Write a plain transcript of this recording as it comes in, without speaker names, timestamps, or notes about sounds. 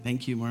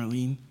Thank you,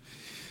 Marlene.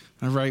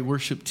 All right,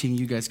 worship team,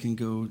 you guys can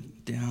go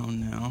down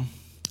now.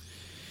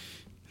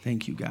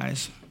 Thank you,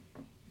 guys.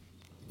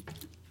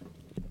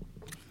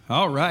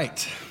 All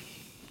right.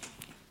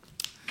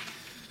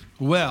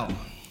 Well,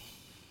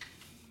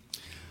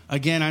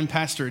 again, I'm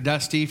Pastor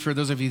Dusty. For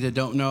those of you that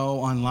don't know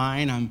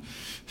online, I'm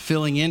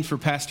filling in for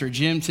Pastor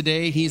Jim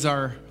today. He's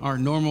our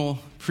normal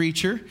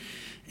preacher,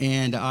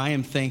 and I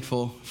am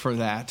thankful for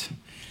that.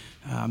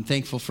 I'm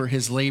thankful for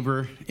his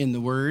labor in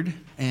the Word,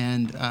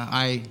 and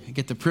I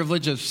get the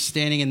privilege of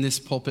standing in this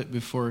pulpit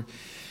before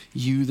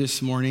you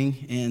this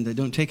morning, and I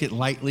don't take it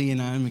lightly,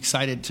 and I'm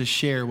excited to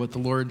share what the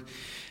Lord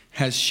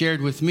has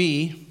shared with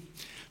me.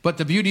 But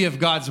the beauty of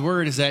God's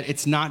Word is that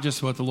it's not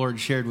just what the Lord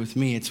shared with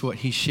me, it's what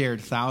He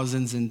shared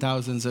thousands and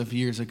thousands of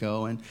years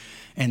ago,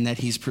 and that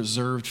He's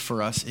preserved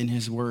for us in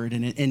His Word.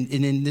 And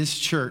in this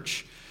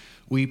church,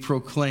 we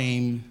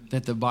proclaim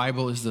that the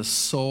Bible is the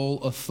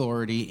sole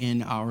authority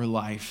in our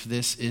life.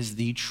 This is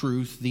the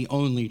truth, the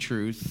only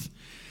truth.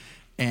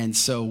 And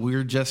so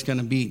we're just going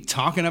to be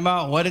talking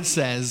about what it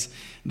says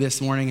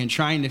this morning and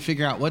trying to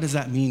figure out what does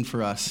that mean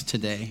for us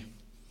today.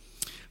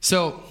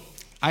 So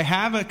I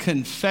have a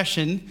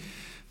confession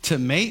to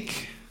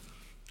make.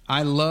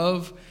 I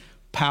love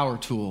power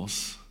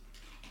tools.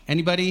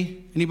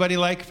 Anybody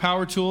like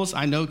power tools?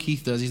 I know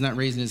Keith does. He's not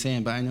raising his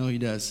hand, but I know he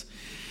does.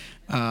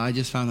 I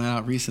just found that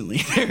out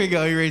recently. There we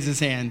go. He raised his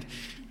hand.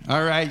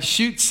 All right.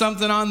 Shoot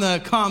something on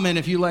the comment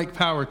if you like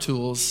power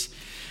tools.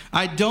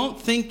 I don't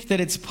think that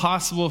it's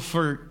possible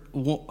for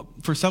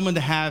someone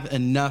to have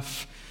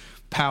enough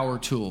power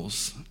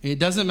tools. It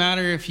doesn't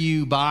matter if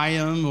you buy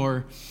them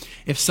or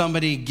if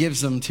somebody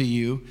gives them to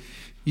you.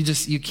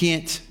 You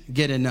can't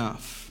get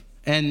enough.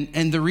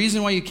 And the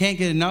reason why you can't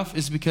get enough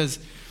is because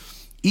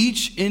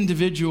each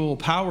individual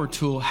power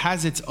tool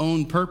has its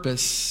own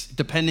purpose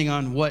depending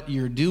on what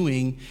you're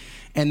doing,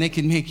 and they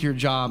can make your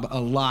job a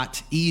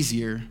lot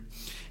easier.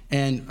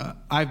 And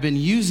I've been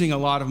using a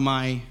lot of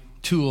my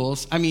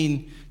tools. There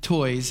we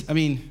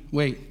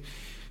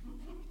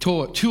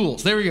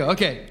go.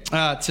 Okay.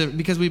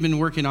 Because we've been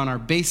working on our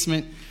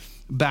basement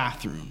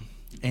bathroom.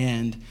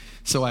 And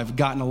so I've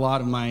gotten a lot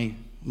of my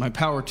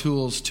power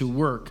tools to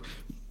work.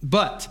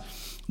 But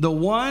the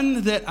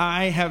one that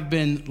I have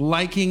been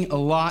liking a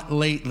lot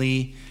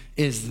lately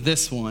is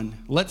this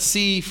one. Let's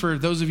see, for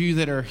those of you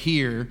that are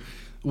here,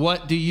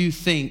 what do you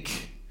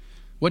think?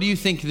 What do you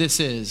think this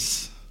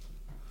is?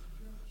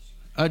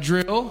 A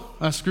drill?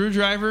 A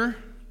screwdriver?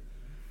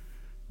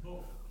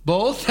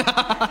 Both?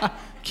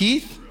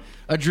 Keith?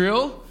 A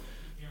drill?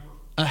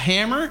 A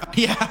hammer?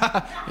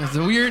 Yeah, it's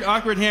a weird,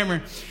 awkward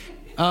hammer.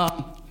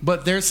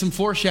 But there's some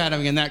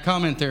foreshadowing in that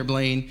comment there,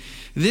 Blaine.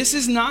 This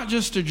is not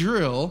just a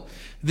drill.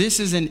 This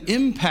is an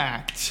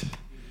impact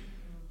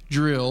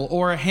drill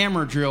or a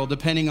hammer drill,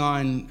 depending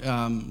on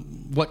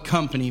what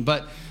company.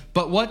 But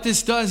what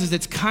this does is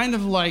it's kind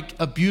of like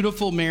a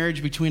beautiful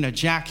marriage between a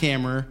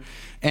jackhammer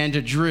and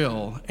a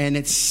drill. And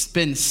it's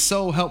been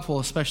so helpful,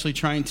 especially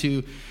trying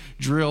to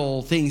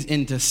drill things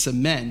into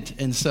cement.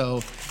 And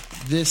so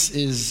this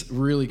is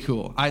really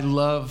cool. I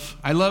love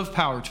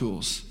power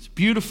tools. It's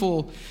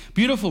beautiful,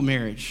 beautiful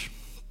marriage.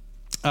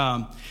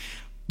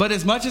 But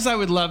as much as I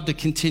would love to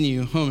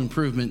continue home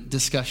improvement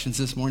discussions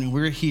this morning,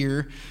 we're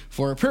here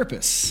for a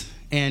purpose.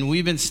 And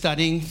we've been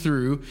studying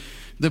through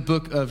the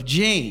book of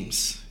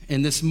James.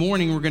 And this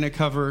morning we're going to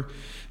cover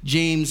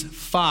James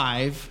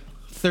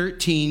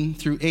 5:13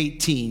 through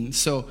 18.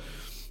 So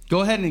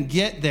go ahead and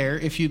get there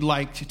if you'd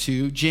like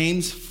to.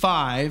 James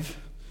 5,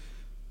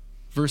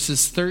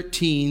 verses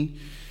 13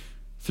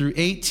 through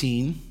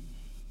 18.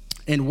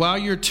 And while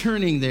you're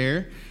turning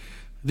there,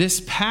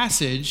 this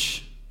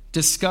passage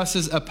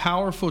discusses a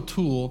powerful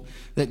tool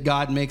that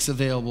God makes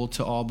available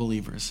to all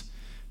believers,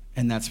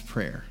 and that's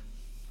prayer.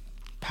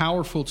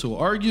 Powerful tool,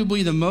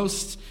 arguably the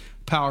most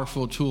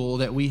powerful tool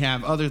that we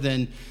have other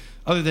than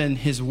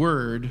His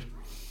Word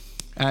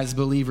as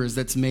believers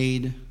that's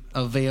made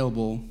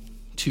available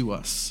to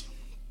us.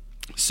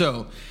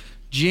 So,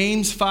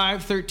 James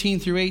 5:13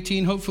 through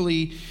 18,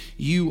 hopefully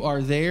you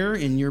are there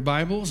in your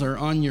Bibles or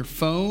on your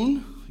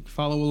phone.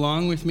 Follow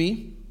along with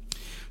me.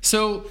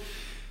 So,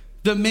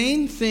 the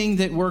main thing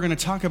that we're going to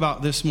talk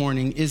about this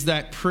morning is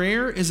that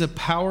prayer is a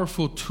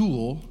powerful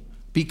tool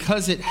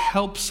because it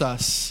helps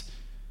us.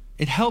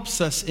 It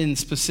helps us in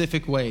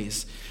specific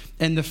ways.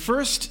 And the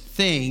first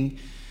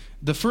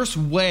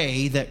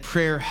way that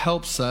prayer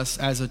helps us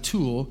as a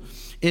tool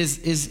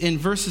is in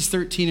verses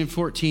 13 and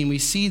 14. We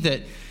see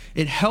that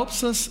it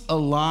helps us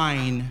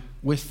align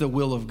with the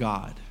will of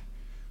God.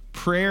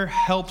 Prayer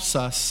helps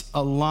us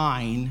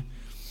align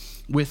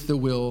with the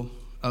will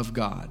of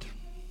God.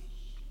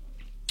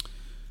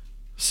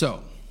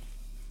 So,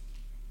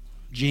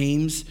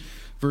 James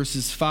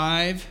verses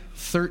 5,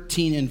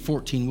 13, and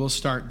 14. We'll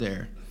start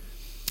there.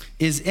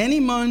 Is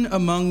anyone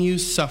among you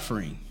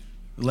suffering?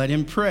 Let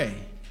him pray.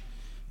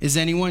 Is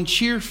anyone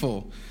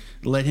cheerful?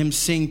 Let him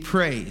sing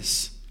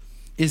praise.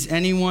 Is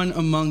anyone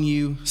among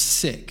you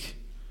sick?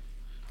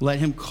 Let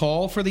him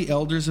call for the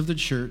elders of the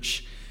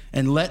church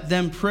and let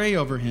them pray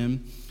over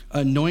him,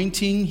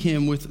 anointing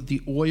him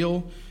with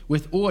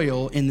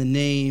oil in the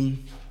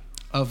name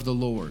of the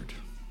Lord.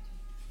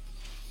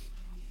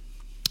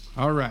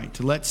 All right,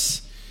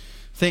 let's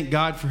thank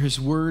God for his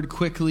word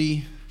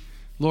quickly.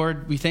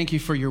 Lord, we thank you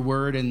for your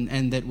word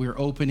and that we're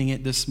opening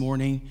it this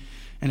morning.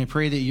 And I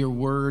pray that your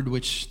word,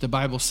 which the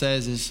Bible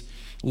says is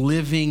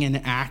living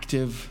and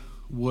active,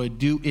 would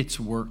do its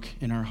work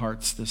in our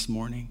hearts this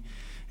morning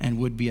and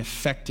would be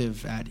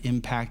effective at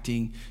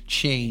impacting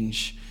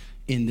change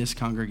in this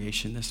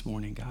congregation this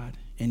morning, God.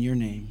 In your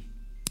name,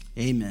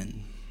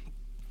 amen.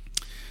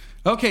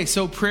 Okay,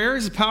 so prayer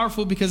is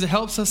powerful because it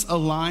helps us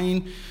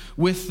align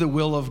with the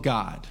will of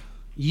God.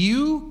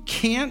 You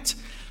can't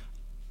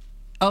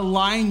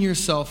align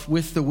yourself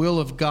with the will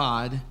of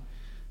God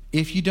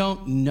if you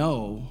don't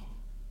know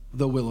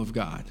the will of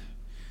God.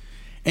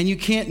 And you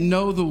can't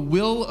know the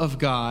will of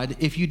God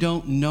if you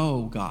don't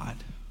know God.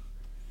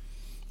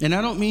 And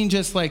I don't mean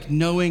just like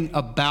knowing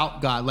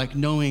about God, like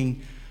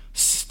knowing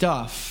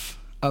stuff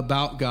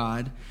about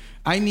God.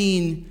 I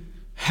mean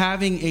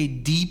having a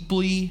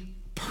deeply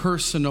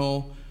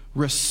personal,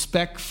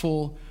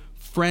 respectful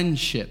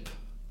friendship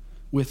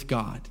with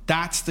God.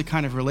 That's the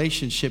kind of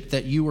relationship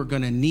that you are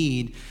going to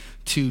need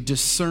to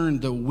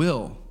discern the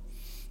will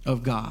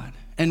of God.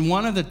 And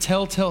one of the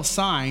telltale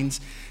signs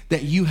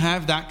that you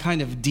have that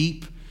kind of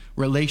deep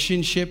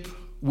relationship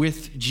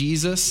with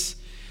Jesus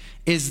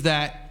is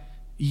that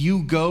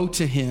you go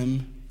to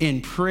him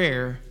in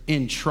prayer,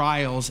 in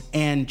trials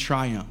and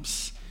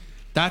triumphs.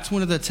 That's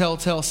one of the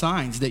telltale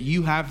signs that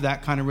you have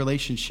that kind of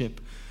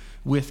relationship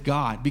with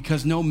God,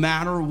 because no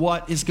matter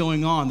what is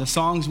going on, the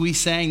songs we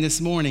sang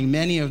this morning,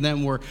 many of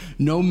them were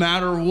no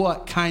matter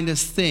what kind of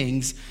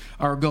things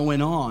are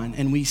going on.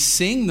 And we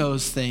sing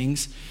those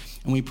things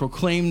and we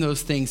proclaim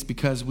those things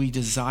because we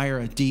desire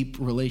a deep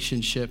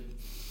relationship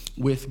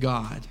with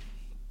God.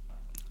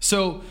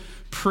 So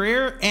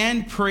prayer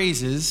and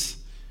praises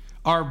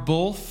are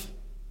both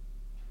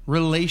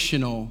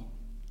relational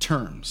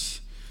terms.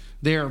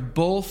 They are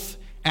both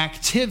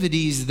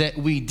activities that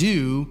we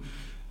do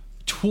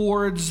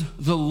towards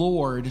the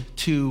Lord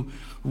to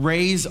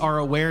raise our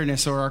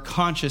awareness or our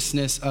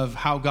consciousness of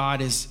how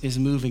God is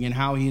moving and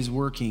how he is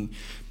working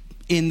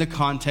in the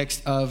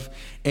context of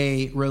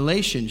a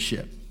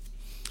relationship.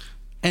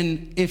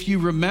 And if you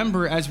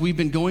remember, as we've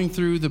been going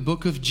through the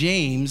book of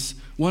James,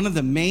 one of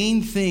the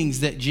main things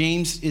that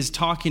James is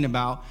talking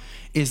about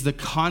is the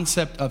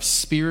concept of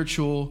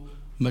spiritual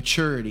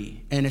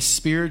maturity. And a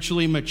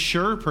spiritually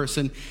mature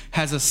person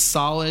has a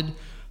solid,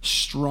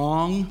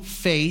 strong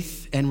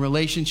faith and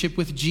relationship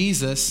with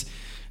Jesus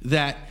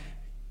that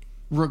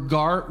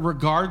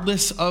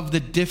regardless of the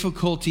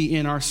difficulty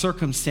in our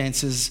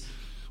circumstances,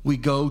 we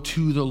go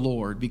to the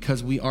Lord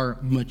because we are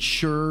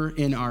mature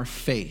in our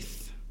faith.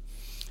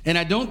 And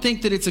I don't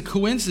think that it's a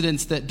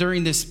coincidence that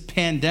during this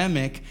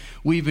pandemic,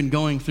 we've been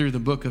going through the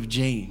book of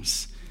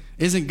James.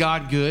 Isn't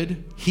God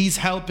good? He's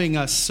helping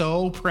us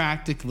so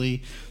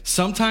practically,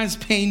 sometimes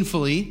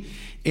painfully,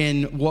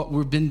 in what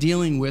we've been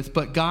dealing with.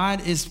 But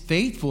God is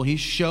faithful. He's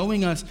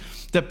showing us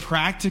the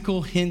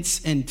practical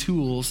hints and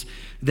tools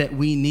that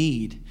we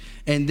need.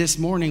 And this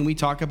morning, we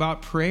talk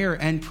about prayer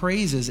and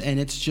praises, and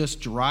it's just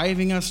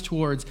driving us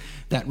towards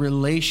that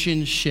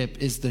relationship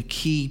is the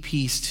key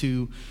piece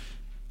to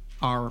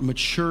our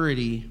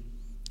maturity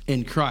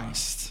in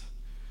Christ.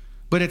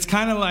 But it's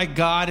kind of like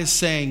God is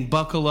saying,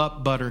 buckle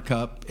up,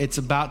 buttercup. It's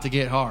about to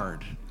get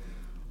hard.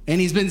 And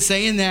he's been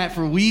saying that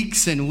for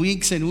weeks and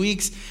weeks and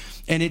weeks.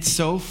 And it's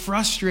so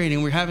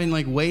frustrating. We're having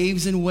like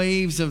waves and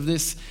waves of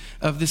this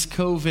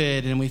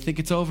COVID, and we think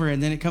it's over,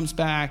 and then it comes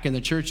back, and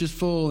the church is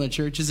full, and the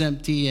church is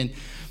empty.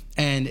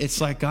 And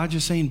it's like God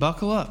just saying,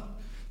 buckle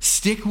up.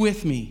 Stick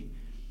with me.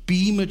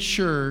 Be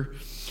mature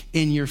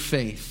in your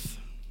faith.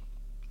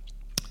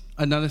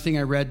 Another thing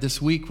I read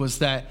this week was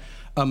that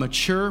a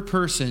mature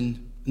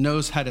person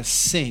knows how to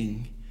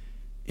sing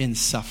in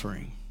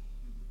suffering.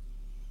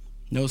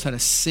 Knows how to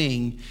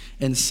sing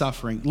in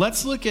suffering.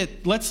 Let's look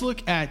at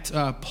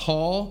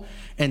Paul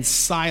and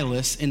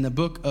Silas in the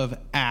book of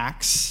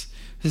Acts.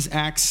 This is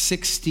Acts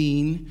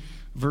 16,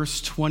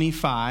 verse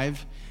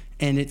 25,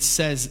 and it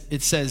says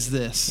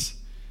this: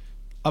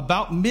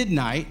 about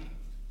midnight,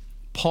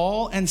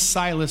 Paul and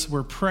Silas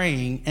were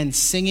praying and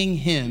singing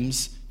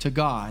hymns to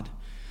God.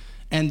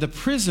 And the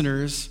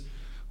prisoners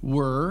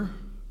were,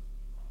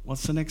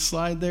 what's the next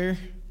slide there?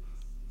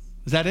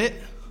 Is that it?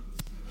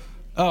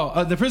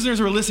 The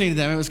prisoners were listening to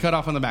them. It was cut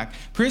off on the back.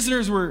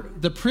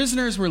 The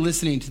prisoners were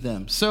listening to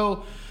them.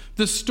 So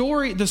the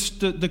story,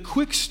 the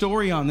quick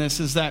story on this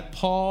is that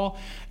Paul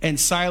and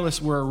Silas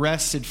were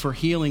arrested for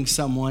healing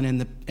someone,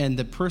 and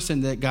the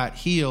person that got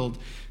healed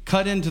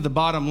cut into the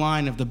bottom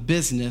line of the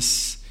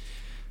business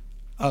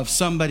of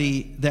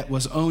somebody that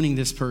was owning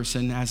this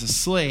person as a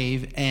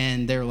slave,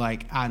 and they're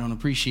like, I don't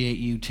appreciate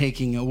you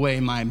taking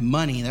away my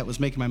money that was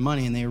making my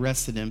money, and they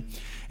arrested him.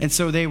 And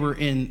so they were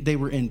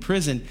in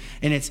prison.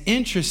 And it's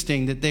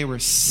interesting that they were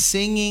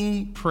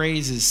singing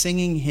praises,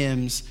 singing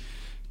hymns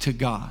to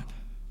God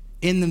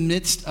in the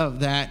midst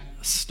of that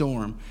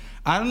storm.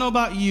 I don't know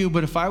about you,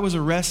 but if I was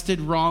arrested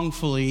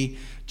wrongfully,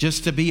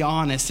 Just to be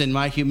honest, in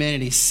my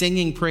humanity,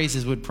 singing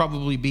praises would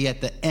probably be at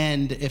the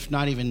end, if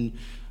not even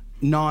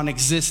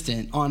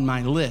non-existent on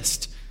my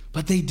list.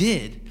 But they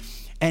did.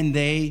 And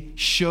they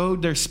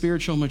showed their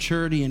spiritual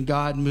maturity, and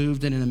God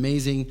moved in an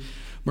amazing,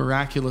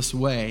 miraculous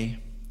way.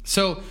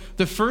 So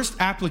the first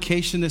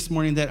application this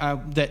morning that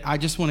I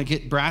just want to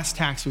get brass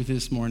tacks with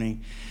this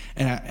morning,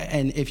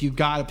 and if you've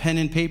got a pen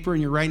and paper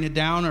and you're writing it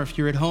down, or if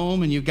you're at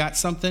home and you've got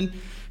something,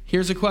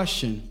 here's a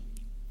question.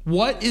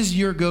 What is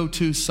your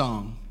go-to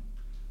song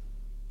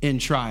in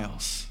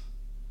trials?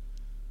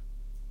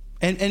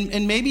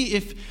 And maybe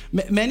if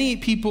many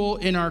people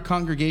in our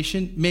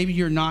congregation, maybe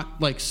you're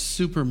not like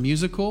super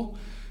musical.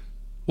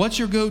 What's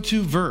your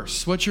go-to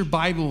verse? What's your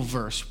Bible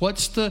verse?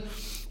 What's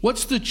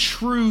the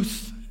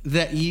truth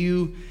that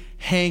you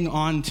hang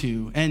on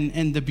to?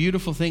 And the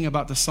beautiful thing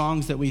about the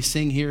songs that we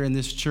sing here in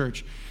this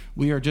church,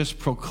 we are just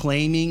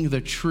proclaiming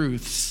the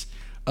truths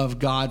of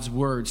God's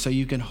word. So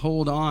you can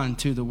hold on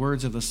to the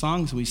words of the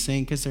songs we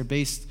sing because they're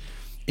based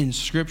in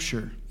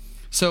Scripture.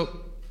 So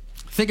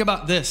think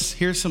about this.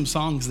 Here's some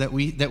songs that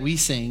we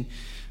sing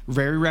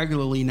very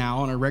regularly now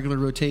on a regular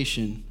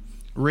rotation.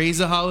 Raise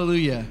a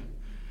hallelujah.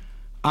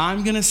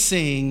 I'm going to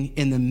sing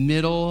in the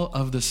middle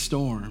of the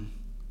storm.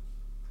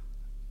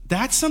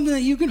 That's something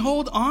that you can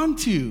hold on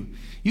to.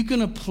 You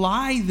can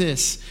apply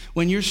this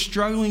when you're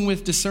struggling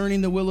with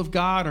discerning the will of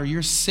God, or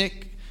you're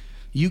sick.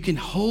 You can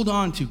hold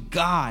on to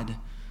God.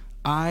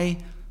 I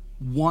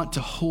want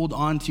to hold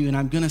on to you, and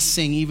I'm going to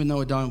sing even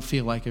though I don't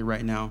feel like it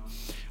right now.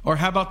 Or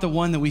how about the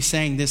one that we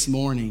sang this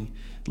morning?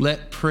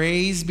 Let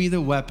praise be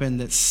the weapon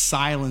that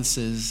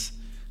silences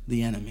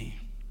the enemy.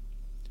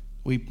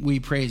 We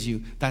praise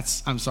you.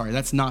 That's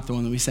not the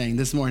one that we sang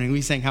this morning.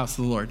 We sang House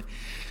of the Lord.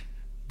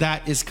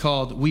 That is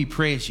called We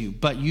Praise You.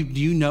 But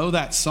you know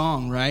that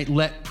song, right?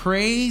 Let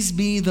praise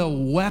be the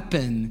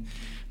weapon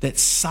that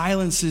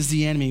silences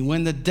the enemy.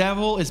 When the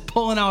devil is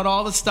pulling out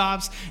all the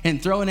stops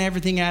and throwing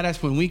everything at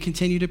us, when we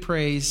continue to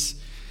praise,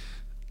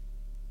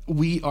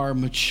 we are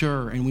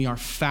mature and we are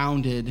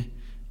founded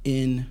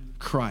in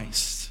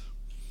Christ.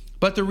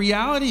 But the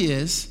reality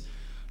is,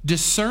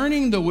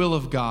 discerning the will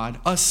of God,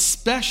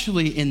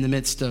 especially in the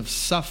midst of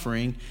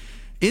suffering,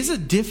 is a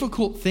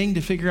difficult thing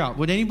to figure out.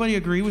 Would anybody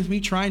agree with me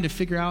trying to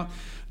figure out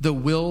the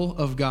will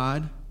of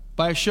God?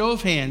 By a show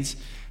of hands,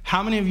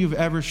 how many of you have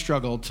ever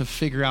struggled to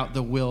figure out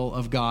the will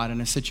of God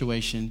in a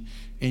situation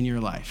in your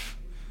life?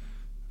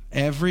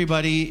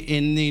 Everybody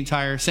in the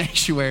entire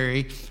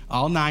sanctuary,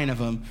 all 9 of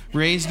them,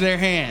 raised their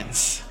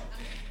hands.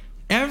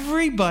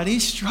 Everybody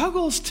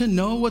struggles to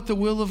know what the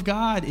will of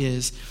God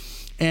is.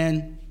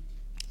 And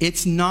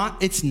it's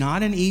not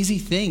an easy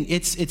thing.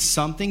 It's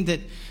something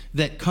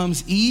that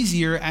comes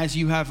easier as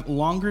you have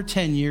longer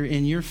tenure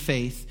in your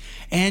faith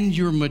and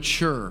you're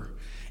mature.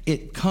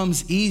 It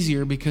comes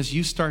easier because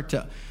you start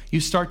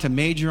to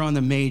major on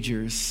the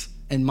majors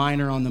and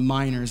minor on the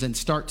minors, and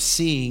start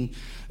seeing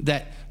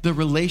that the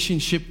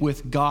relationship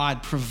with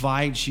God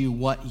provides you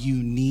what you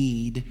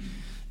need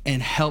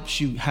and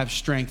helps you have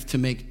strength to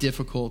make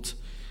difficult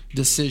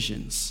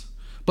decisions.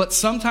 But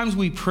sometimes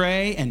we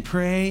pray and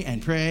pray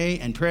and pray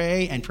and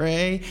pray and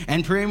pray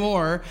and pray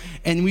more,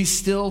 and we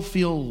still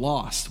feel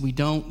lost. We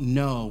don't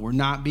know. We're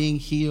not being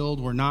healed.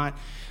 We're not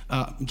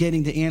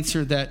getting the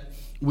answer that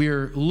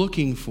we're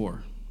looking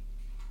for.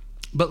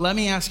 But let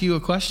me ask you a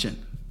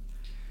question.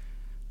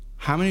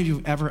 How many of you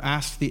have ever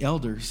asked the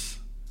elders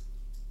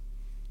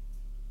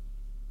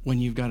when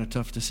you've got a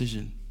tough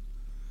decision?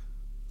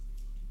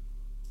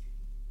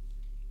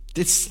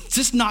 It's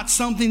just not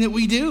something that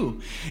we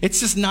do.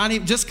 It's just not,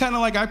 just kind of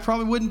like I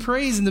probably wouldn't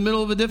praise in the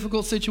middle of a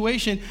difficult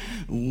situation.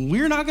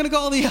 We're not going to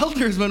call the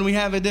elders when we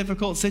have a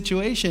difficult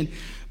situation.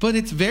 But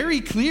it's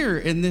very clear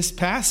in this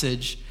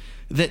passage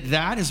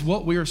that is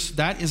what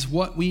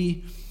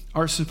we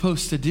are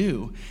supposed to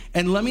do.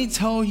 And let me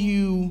tell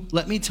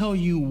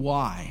you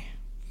why.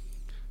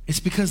 It's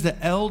because the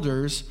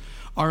elders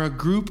are a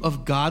group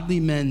of godly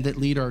men that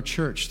lead our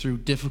church through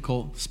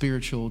difficult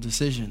spiritual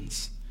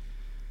decisions.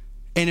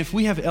 And if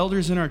we have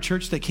elders in our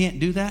church that can't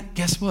do that,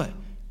 guess what?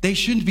 They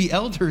shouldn't be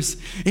elders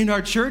in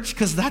our church,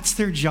 because that's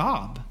their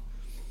job.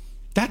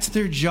 That's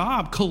their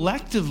job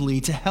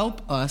collectively, to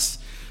help us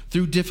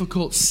through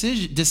difficult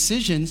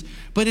decisions.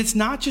 But it's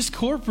not just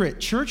corporate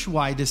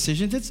church-wide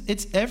decisions.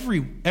 It's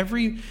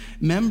every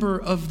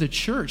member of the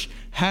church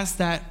has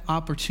that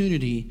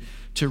opportunity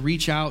to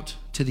reach out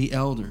to the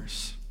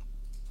elders.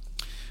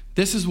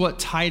 This is what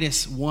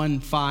Titus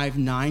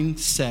 1:5-9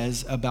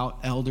 says about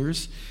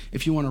elders.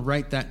 If you want to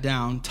write that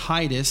down,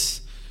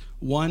 Titus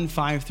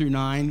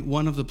 1:5-9,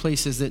 one of the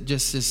places that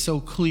just is so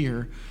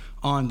clear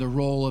on the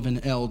role of an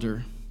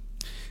elder.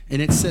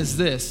 And it says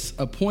this: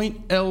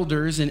 appoint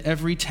elders in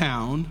every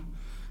town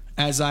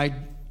as I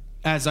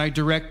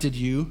directed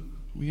you.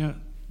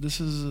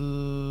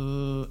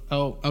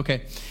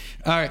 Okay.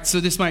 All right, so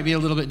this might be a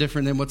little bit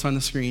different than what's on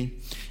the screen.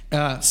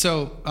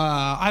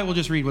 I will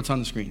just read what's on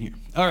the screen here.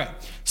 All right,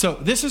 so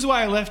this is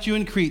why I left you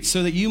in Crete,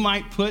 so that you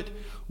might put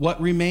what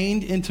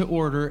remained into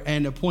order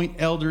and appoint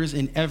elders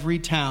in every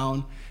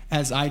town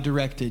as I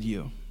directed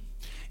you.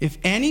 If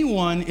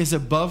anyone is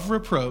above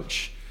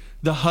reproach,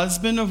 the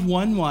husband of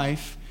one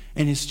wife,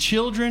 and his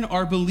children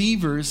are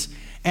believers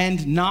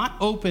and not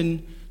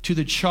open to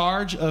the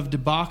charge of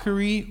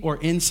debauchery or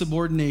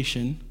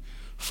insubordination,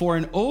 for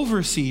an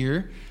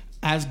overseer,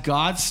 as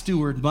God's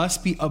steward,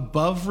 must be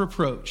above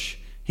reproach.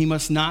 He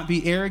must not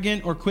be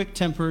arrogant or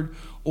quick-tempered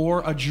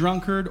or a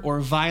drunkard or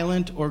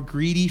violent or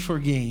greedy for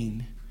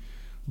gain,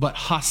 but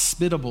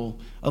hospitable,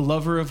 a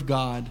lover of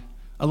God,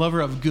 a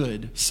lover of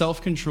good,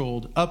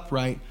 self-controlled,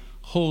 upright,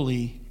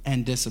 holy,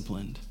 and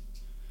disciplined.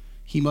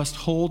 He must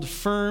hold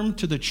firm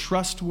to the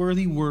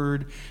trustworthy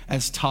word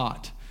as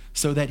taught,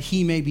 so that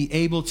he may be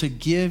able to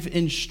give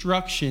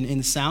instruction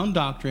in sound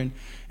doctrine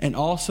and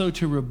also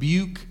to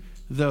rebuke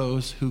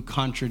those who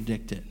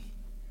contradict it.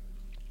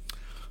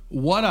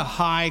 What a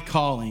high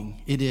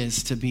calling it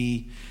is to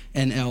be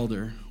an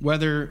elder.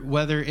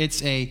 Whether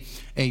it's a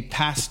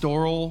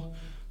pastoral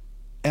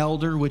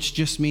elder, which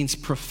just means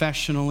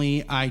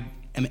professionally, I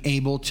am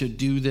able to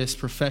do this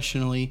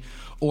professionally,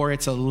 or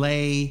it's a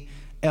lay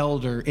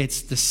elder,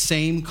 it's the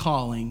same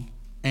calling,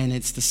 and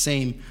it's the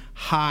same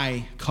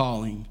high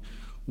calling.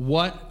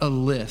 What a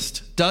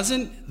list.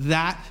 Doesn't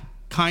that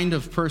kind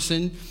of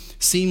person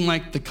seem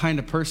like the kind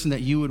of person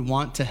that you would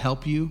want to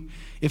help you?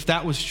 If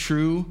that was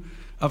true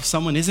of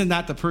someone, isn't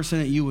that the person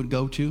that you would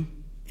go to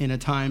in a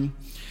time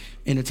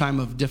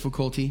of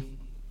difficulty?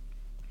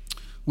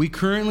 We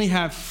currently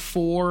have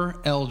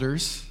 4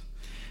 elders,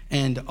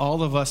 and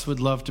all of us would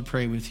love to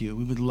pray with you.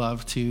 We would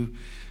love to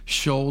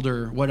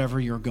shoulder whatever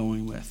you're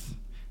going with.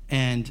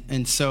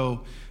 And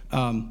so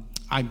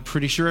I'm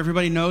pretty sure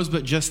everybody knows,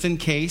 but just in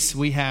case,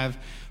 we have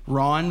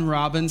Ron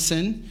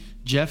Robinson,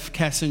 Jeff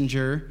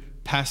Kessinger,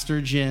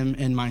 Pastor Jim,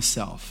 and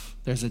myself.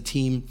 There's a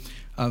team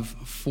of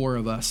 4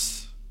 of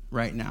us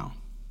right now.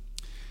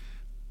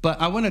 But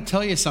I want to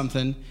tell you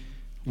something.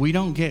 We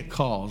don't get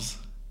calls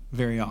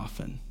very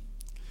often.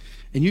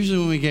 And usually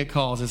when we get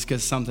calls, it's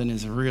because something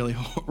is really,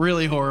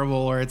 really horrible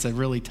or it's a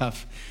really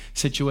tough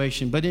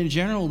situation. But in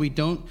general, we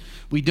don't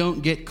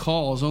get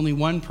calls. Only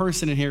one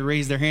person in here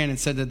raised their hand and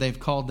said that they've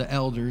called the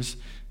elders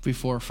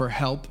before for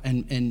help,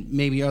 and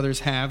maybe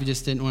others have,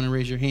 just didn't want to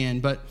raise your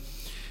hand. But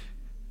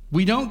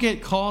we don't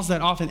get calls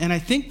that often, and I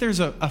think there's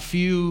a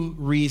few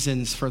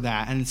reasons for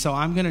that. And so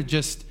I'm going to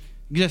just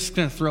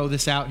going to throw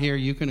this out here.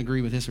 You can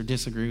agree with this or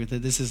disagree with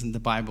it. This isn't the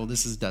Bible.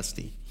 This is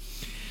Dusty.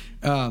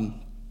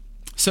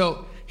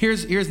 So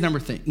here's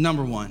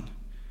number one.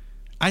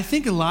 I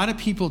think a lot of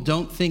people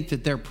don't think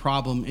that their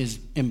problem is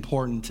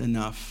important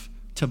enough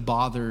to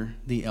bother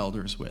the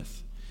elders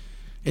with.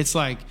 It's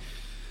like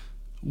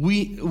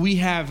we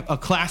have a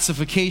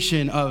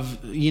classification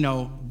of,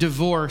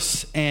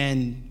 divorce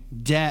and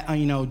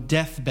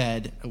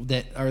deathbed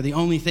that are the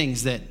only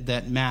things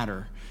that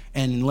matter.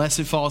 And unless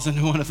it falls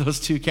into one of those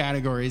 2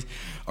 categories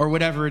or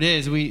whatever it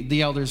is,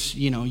 the elders,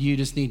 you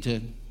just need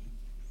to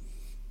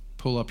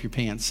pull up your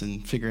pants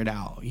and figure it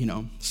out,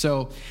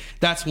 So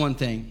that's one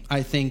thing.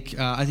 I think,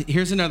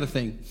 here's another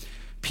thing.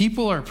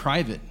 People are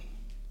private.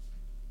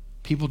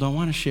 People don't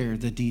want to share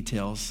the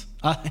details,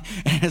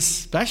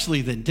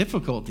 especially the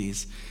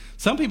difficulties.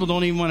 Some people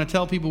don't even want to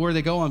tell people where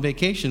they go on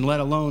vacation,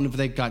 let alone if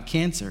they've got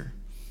cancer.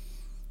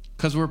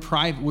 Because we're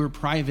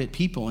private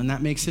people, and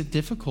that makes it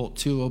difficult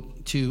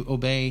to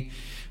obey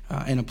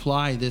and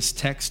apply this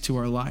text to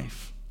our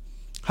life.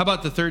 How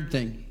about the third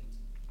thing?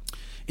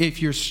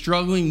 If you're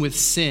struggling with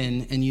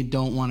sin and you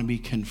don't want to be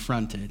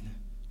confronted,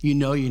 you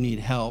need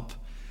help,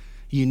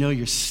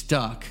 you're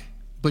stuck,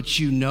 but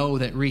you know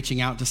that reaching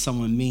out to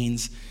someone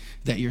means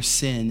that your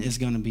sin is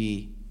going to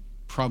be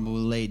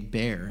probably laid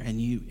bare,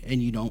 and you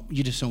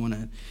just don't want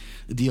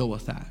to deal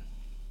with that.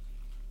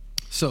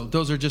 So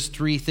those are just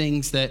 3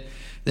 things that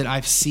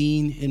I've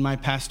seen in my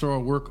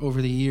pastoral work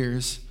over the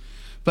years.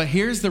 But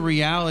here's the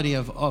reality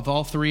of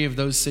all 3 of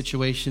those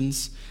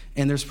situations,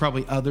 and there's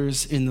probably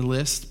others in the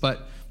list,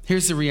 but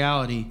here's the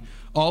reality.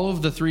 All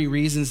of the 3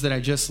 reasons that I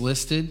just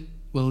listed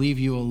will leave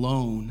you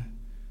alone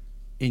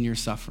in your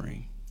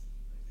suffering.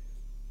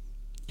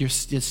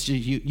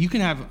 You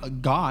can have a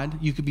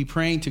God, you could be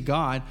praying to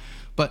God,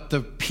 but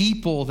the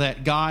people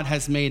that God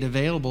has made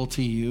available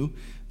to you,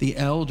 the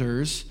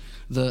elders,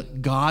 the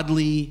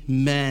godly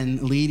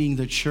men leading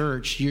the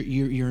church,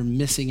 you're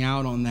missing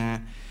out on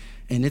that,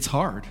 and it's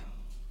hard.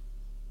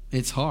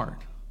 It's hard.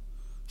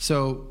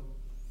 So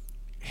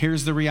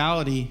here's the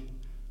reality.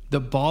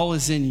 The ball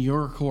is in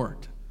your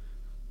court.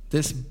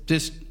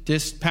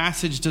 This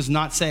passage does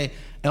not say,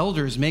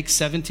 elders, make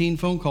 17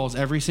 phone calls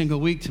every single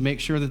week to make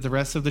sure that the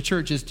rest of the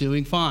church is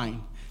doing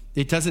fine.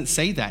 It doesn't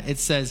say that. It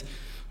says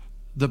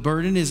the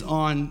burden is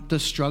on the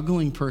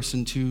struggling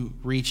person to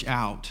reach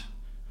out.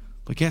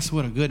 But guess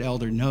what? A good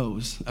elder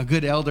knows. A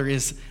good elder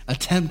is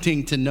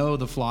attempting to know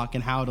the flock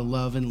and how to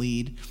love and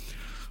lead.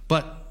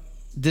 But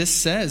this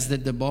says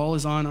that the ball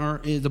is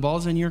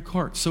in your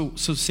court. So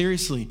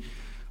seriously,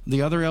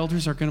 the other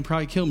elders are going to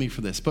probably kill me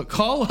for this, but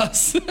call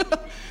us.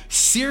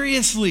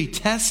 Seriously,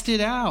 test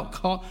it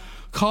out.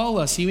 Call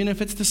us, even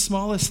if it's the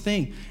smallest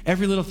thing.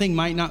 Every little thing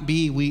might not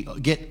be we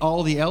get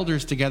all the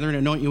elders together and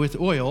anoint you with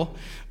oil.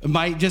 It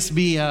might just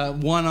be a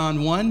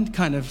one-on-one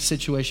kind of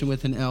situation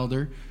with an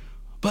elder.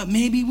 But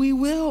maybe we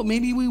will.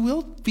 Maybe we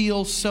will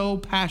feel so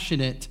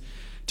passionate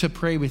to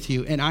pray with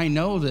you. And I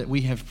know that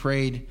we have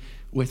prayed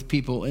with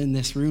people in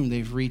this room.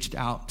 They've reached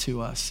out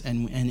to us,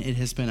 and it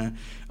has been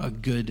a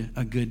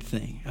good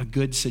thing, a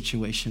good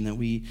situation that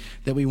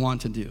we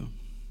want to do.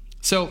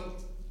 So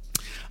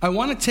I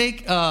want to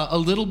take a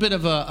little bit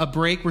of a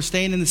break. We're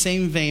staying in the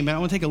same vein, but I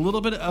want to take a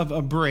little bit of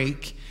a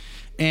break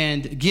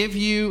and give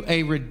you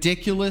a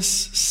ridiculous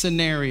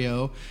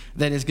scenario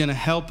that is going to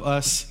help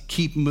us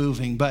keep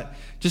moving, but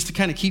just to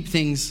kind of keep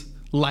things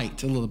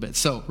light a little bit.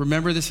 So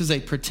remember, this is a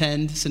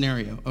pretend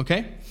scenario,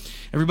 okay?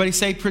 Everybody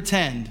say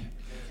pretend.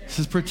 This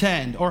is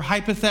pretend or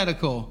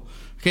hypothetical.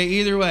 Okay,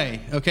 either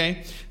way,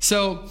 okay?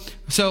 So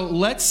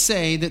let's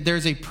say that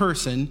there's a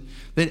person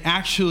that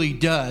actually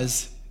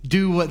does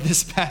do what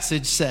this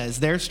passage says.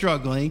 They're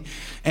struggling,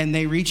 and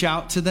they reach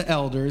out to the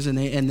elders, and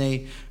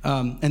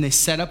they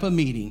set up a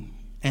meeting,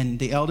 and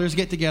the elders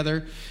get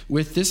together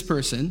with this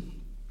person,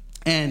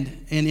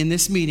 and in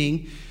this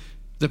meeting,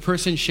 the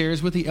person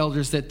shares with the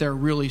elders that they're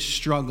really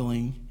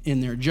struggling in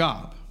their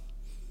job.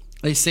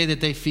 They say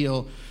that they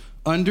feel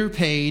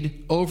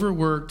underpaid,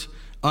 overworked,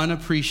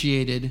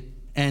 unappreciated,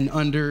 and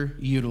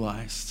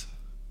underutilized.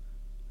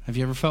 Have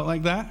you ever felt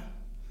like that?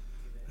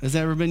 Has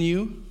that ever been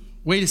you?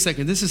 Wait a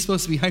second, this is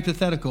supposed to be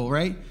hypothetical,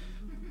 right?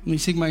 Let me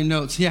see my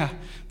notes. Yeah,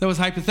 that was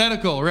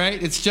hypothetical,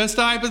 right? It's just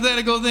a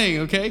hypothetical thing,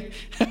 okay?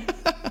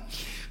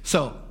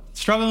 So,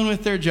 struggling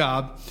with their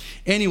job.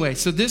 Anyway,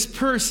 so this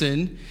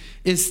person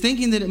is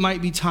thinking that it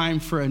might be time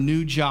for a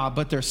new job,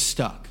 but they're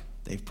stuck.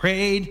 They've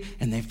prayed,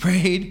 and they've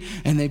prayed,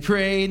 and they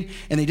prayed,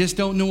 and they just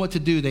don't know what to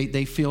do.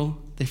 They feel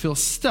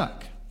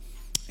stuck.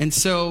 And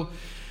so,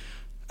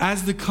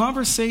 as the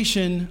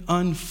conversation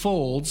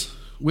unfolds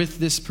with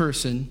this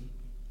person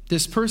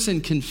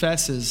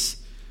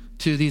confesses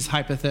to these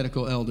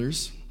hypothetical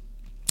elders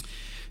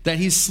that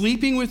he's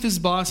sleeping with his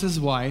boss's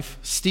wife,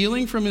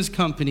 stealing from his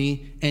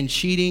company, and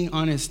cheating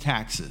on his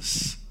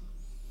taxes.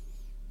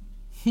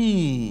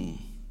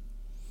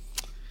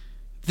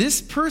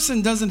 This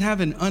person doesn't have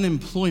an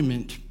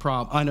unemployment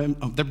problem.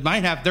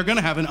 They're going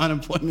to have an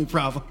unemployment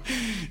problem.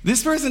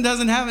 This person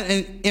doesn't have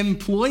an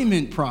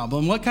employment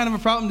problem. What kind of a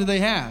problem do they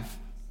have?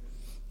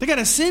 They got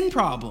a sin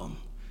problem.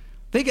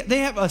 They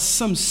have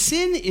some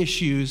sin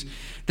issues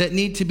that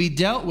need to be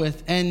dealt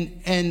with,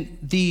 and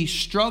the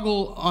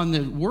struggle on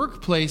the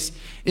workplace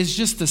is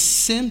just a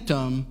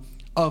symptom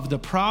of the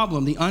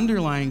problem, the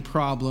underlying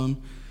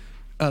problem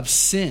of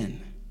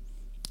sin.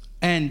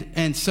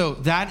 And so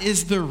that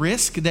is the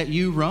risk that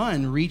you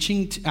run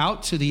reaching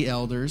out to the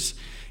elders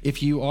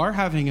if you are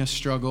having a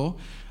struggle.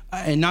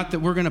 And not that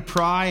we're going to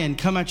pry and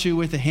come at you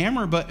with a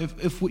hammer, but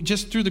if we,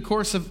 just through the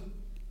course of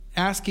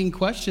asking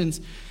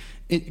questions,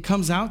 it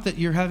comes out that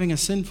you're having a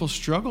sinful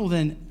struggle,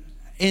 then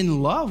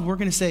in love, we're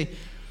going to say,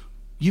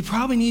 you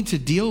probably need to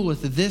deal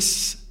with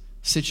this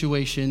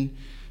situation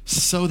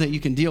so that you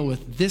can deal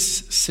with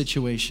this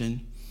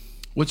situation,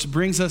 which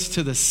brings us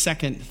to the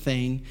second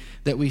thing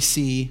that we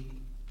see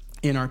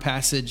in our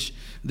passage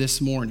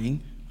this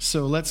morning.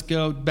 So let's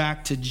go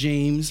back to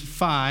James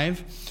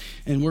 5,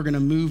 and we're going to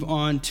move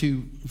on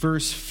to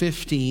verse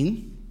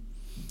 15.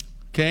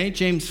 Okay,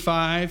 James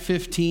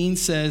 5:15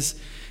 says,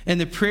 "And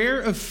the prayer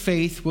of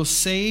faith will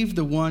save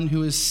the one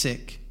who is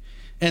sick,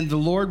 and the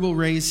Lord will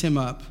raise him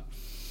up.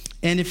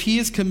 And if he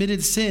has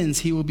committed sins,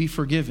 he will be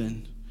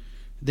forgiven.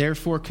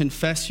 Therefore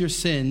confess your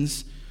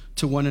sins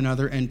to one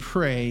another and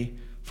pray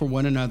for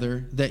one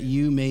another that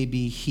you may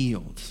be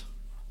healed."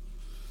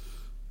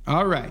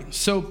 All right,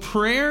 so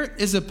prayer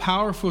is a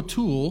powerful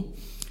tool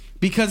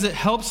because it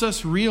helps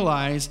us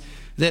realize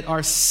that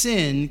our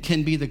sin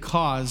can be the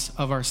cause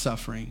of our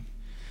suffering.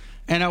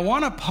 And I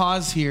want to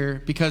pause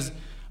here because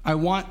I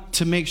want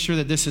to make sure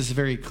that this is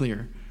very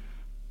clear.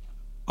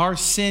 Our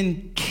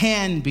sin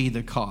can be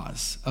the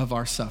cause of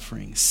our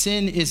suffering.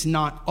 Sin is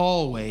not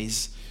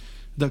always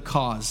the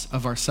cause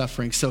of our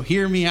suffering. So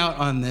hear me out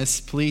on this.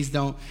 Please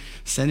don't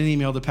send an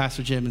email to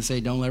Pastor Jim and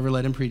say, don't ever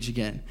let him preach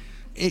again.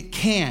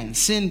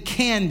 Sin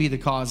can be the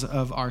cause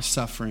of our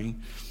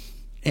suffering.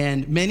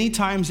 And many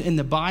times in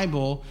the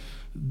Bible,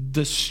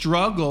 the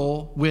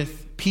struggle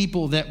with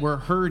people that were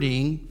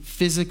hurting,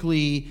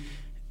 physically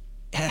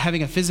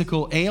having a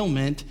physical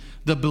ailment,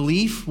 the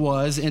belief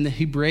was in the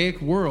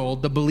Hebraic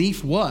world, the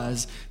belief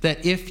was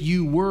that if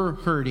you were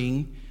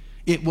hurting,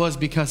 it was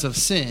because of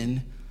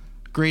sin.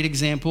 Great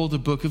example, the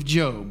book of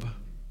Job.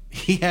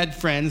 He had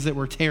friends that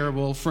were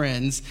terrible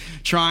friends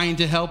trying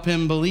to help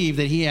him believe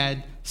that he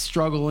had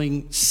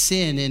struggling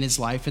sin in his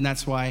life, and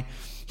that's why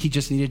he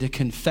just needed to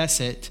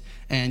confess it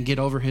and get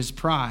over his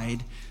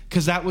pride,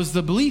 because that was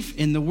the belief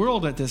in the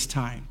world at this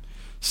time.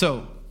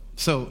 So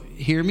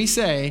hear me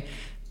say,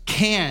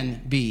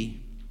 can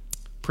be.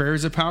 Prayer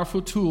is a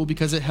powerful tool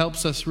because it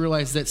helps us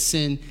realize that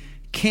sin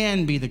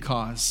can be the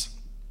cause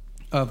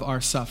of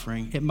our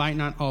suffering. It might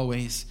not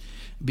always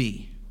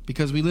be,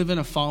 because we live in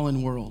a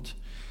fallen world.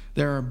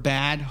 There are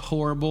bad,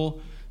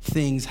 horrible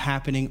things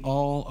happening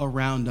all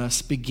around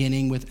us,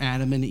 beginning with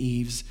Adam and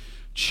Eve's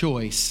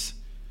choice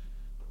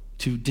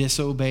to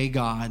disobey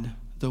God.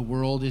 The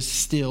world is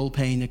still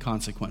paying the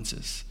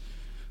consequences.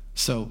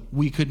 So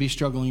we could be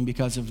struggling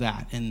because of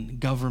that in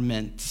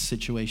government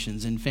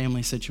situations, in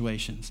family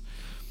situations.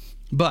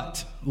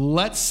 But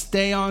let's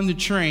stay on the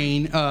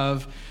train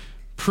of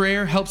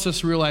prayer helps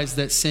us realize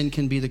that sin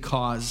can be the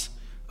cause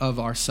of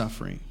our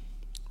suffering.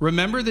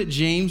 Remember that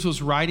James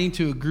was writing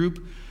to a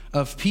group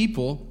of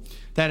people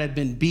that had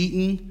been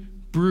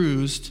beaten,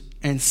 bruised,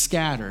 and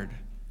scattered.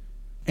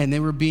 And they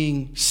were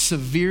being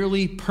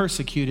severely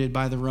persecuted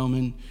by the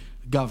Roman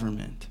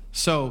government.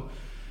 So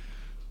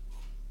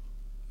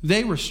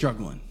they were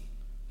struggling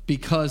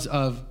because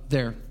of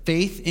their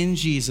faith in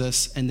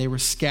Jesus, and they were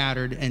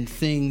scattered, and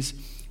things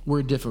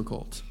were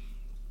difficult.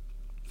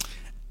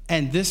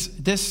 And this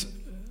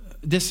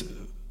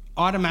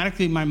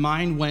automatically, my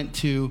mind went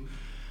to,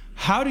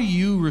 how do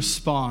you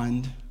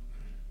respond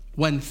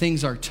when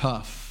things are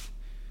tough?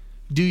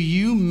 Do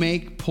you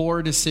make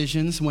poor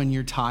decisions when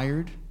you're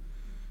tired?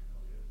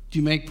 Do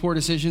you make poor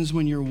decisions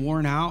when you're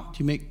worn out?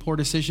 Do you make poor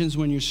decisions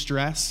when you're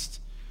stressed?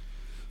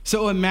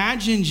 So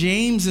imagine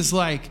James is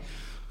like,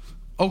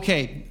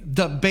 okay,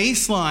 the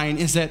baseline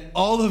is that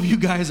all of you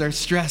guys are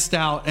stressed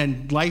out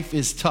and life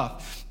is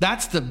tough.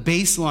 That's the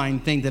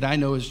baseline thing that I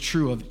know is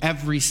true of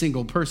every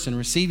single person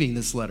receiving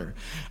this letter.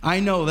 I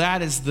know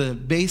that is the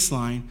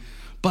baseline.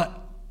 But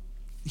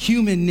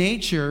human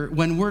nature,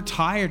 when we're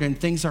tired and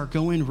things are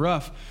going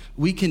rough,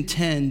 we can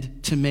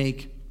tend to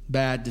make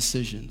bad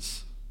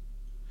decisions.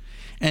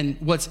 And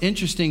what's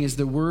interesting is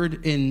the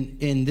word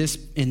in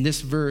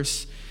this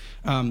verse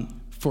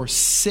for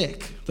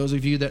sick. Those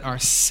of you that are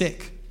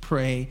sick,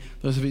 pray.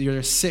 Those of you that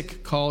are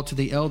sick, call to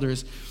the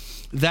elders.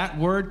 That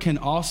word can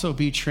also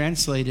be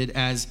translated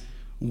as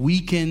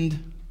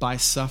weakened by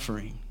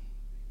suffering.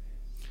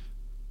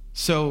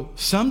 So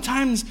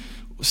sometimes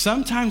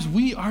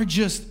we are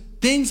just,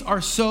 things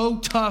are so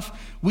tough.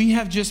 We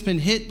have just been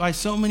hit by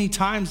so many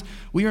times.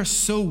 We are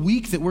so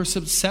weak that we're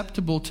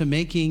susceptible to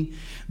making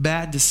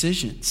bad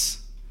decisions.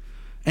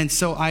 And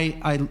so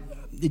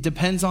it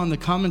depends on the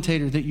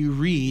commentator that you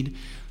read.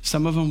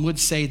 Some of them would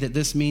say that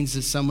this means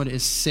that someone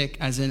is sick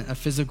as in a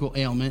physical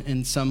ailment,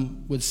 and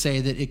some would say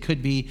that it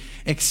could be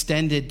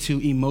extended to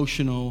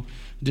emotional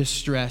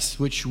distress,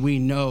 which we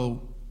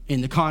know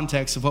in the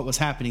context of what was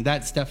happening,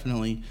 that's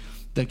definitely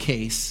the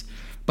case.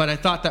 But I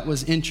thought that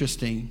was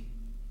interesting.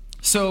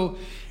 So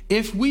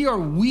if we are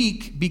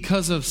weak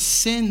because of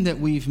sin that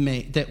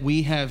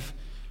we have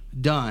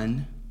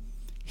done,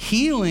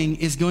 healing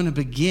is going to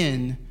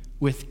begin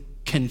with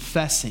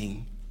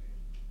confessing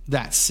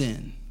that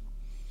sin.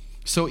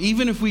 So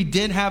even if we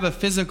did have a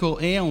physical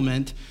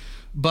ailment,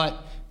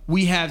 but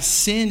we have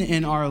sin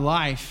in our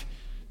life,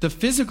 the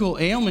physical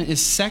ailment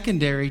is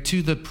secondary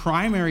to the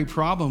primary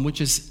problem,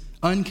 which is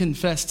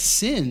unconfessed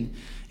sin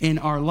in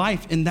our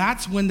life. And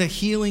that's when the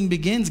healing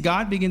begins.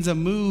 God begins a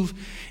move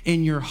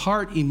in your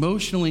heart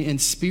emotionally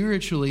and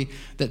spiritually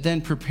that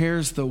then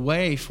prepares the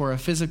way for a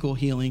physical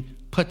healing,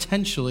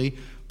 potentially,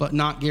 but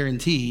not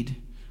guaranteed.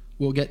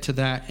 We'll get to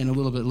that in a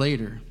little bit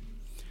later.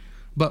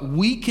 But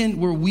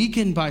we're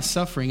weakened by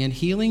suffering, and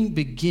healing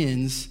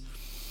begins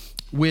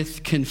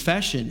with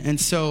confession. And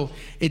so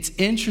it's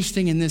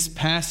interesting in this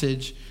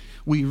passage,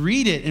 we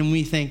read it and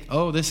we think,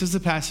 oh, this is the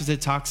passage that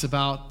talks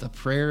about the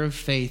prayer of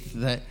faith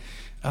that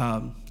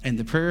and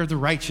the prayer of the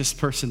righteous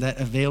person that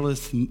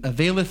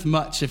availeth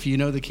much, if you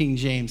know the King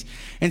James.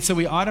 And so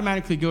we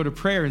automatically go to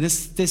prayer. And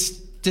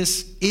this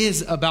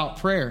is about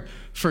prayer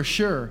for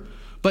sure.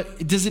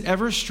 But does it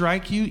ever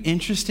strike you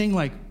interesting,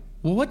 like,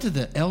 well, what do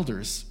the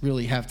elders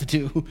really have to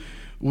do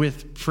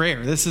with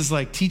prayer? This is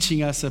like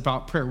teaching us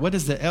about prayer. What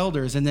is the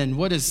elders? And then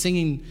what is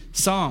singing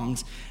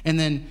songs? And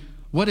then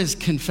what is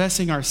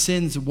confessing our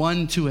sins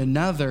one to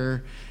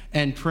another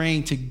and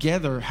praying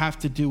together have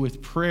to do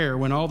with prayer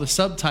when all the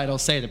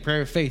subtitles say the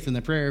prayer of faith and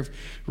the prayer of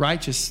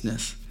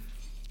righteousness?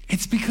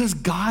 It's because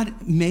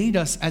God made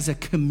us as a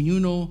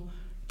communal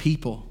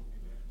people.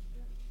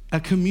 A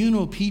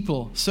communal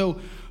people.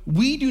 So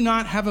we do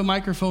not have a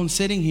microphone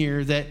sitting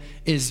here that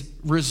is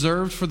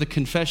reserved for the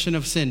confession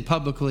of sin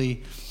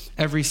publicly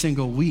every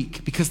single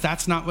week, because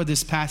that's not what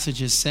this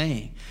passage is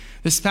saying.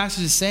 This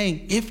passage is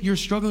saying, if you're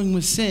struggling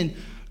with sin,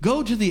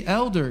 go to the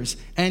elders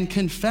and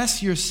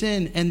confess your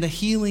sin, and the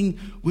healing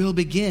will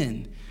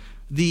begin.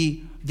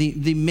 The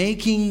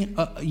making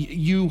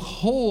you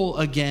whole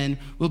again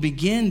will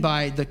begin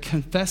by the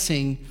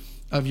confessing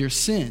of your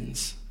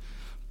sins.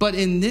 But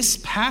in this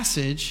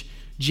passage,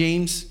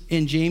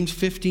 in James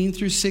 15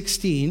 through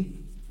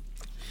 16,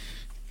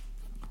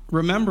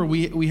 remember,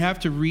 we have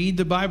to read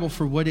the Bible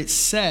for what it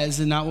says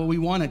and not what we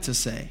want it to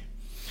say.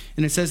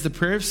 And it says, the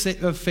prayer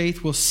of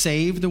faith will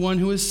save the one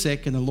who is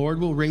sick, and the Lord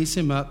will raise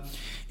him up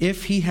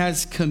if he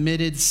has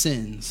committed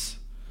sins.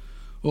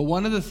 Well,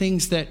 one of the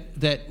things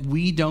that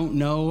we don't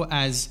know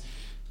as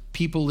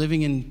people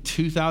living in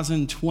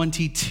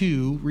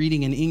 2022,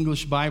 reading an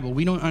English Bible,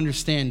 we don't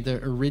understand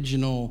the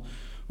original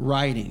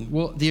writing.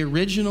 Well, the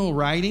original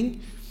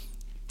writing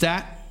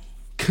that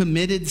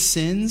committed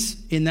sins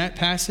in that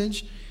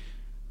passage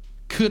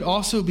could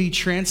also be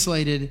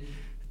translated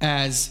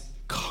as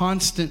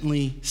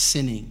constantly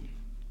sinning.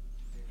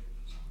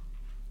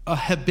 A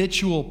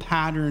habitual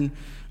pattern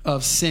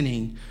of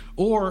sinning.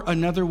 Or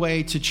another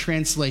way to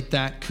translate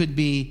that could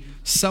be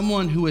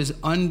someone who is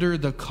under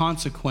the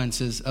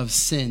consequences of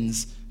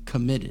sins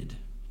committed.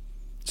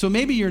 So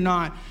maybe you're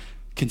not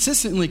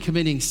consistently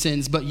committing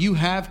sins, but you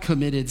have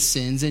committed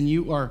sins and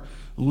you are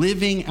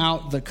living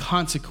out the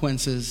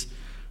consequences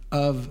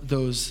of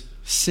those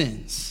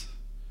sins.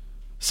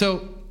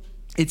 So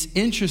it's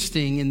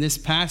interesting in this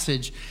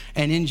passage,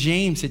 and in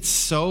James, it's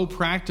so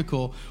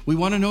practical. We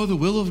want to know the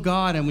will of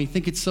God, and we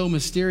think it's so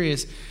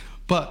mysterious.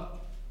 But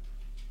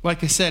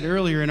like I said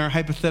earlier, in our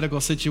hypothetical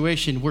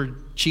situation, we're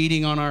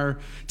cheating on our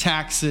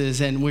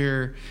taxes, and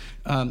we're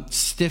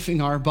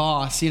stiffing our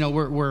boss.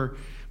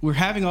 We're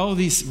having all of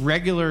these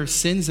regular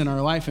sins in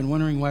our life and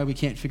wondering why we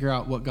can't figure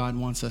out what God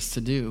wants us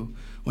to do.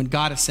 When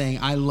God is saying,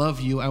 I love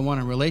you, I want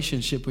a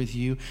relationship with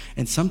you.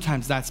 And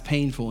sometimes that's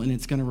painful, and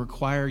it's going to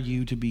require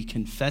you to be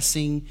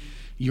confessing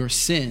your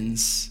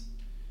sins.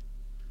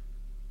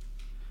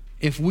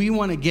 If we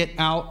want to get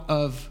out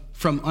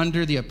from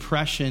under the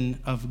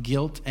oppression of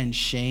guilt and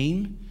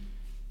shame,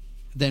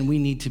 then we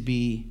need to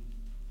be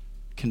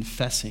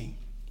confessing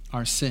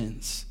our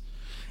sins.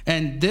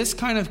 And this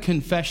kind of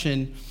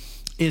confession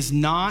is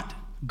not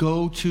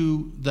go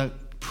to the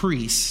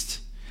priest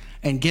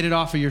and get it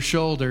off of your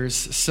shoulders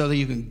so that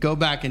you can go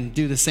back and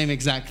do the same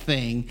exact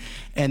thing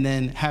and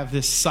then have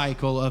this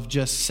cycle of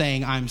just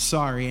saying, I'm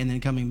sorry, and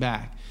then coming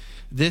back.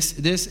 It's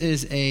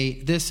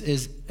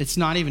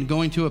not even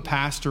going to a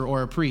pastor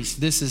or a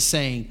priest. This is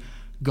saying,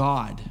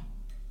 God,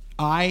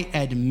 I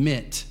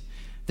admit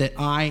that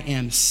I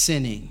am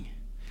sinning.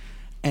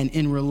 And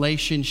in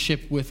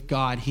relationship with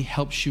God, he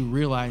helps you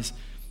realize,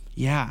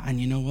 yeah, and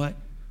you know what?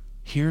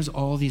 Here's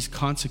all these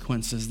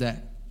consequences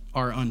that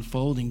are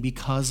unfolding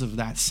because of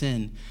that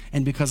sin.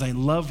 And because I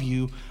love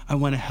you, I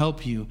want to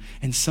help you.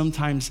 And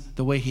sometimes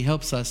the way he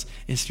helps us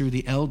is through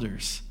the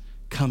elders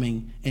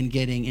coming and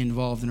getting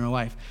involved in our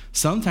life.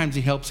 Sometimes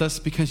he helps us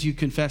because you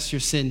confess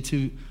your sin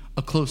to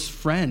a close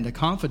friend, a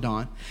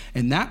confidant,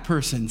 and that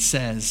person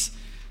says,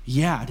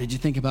 yeah, did you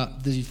think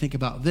about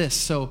this?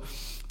 So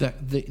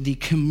the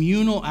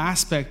communal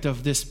aspect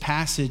of this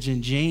passage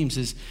in James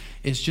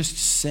is just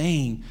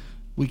saying,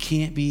 we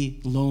can't be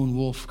lone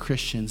wolf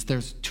Christians.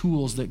 There's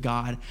tools that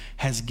God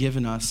has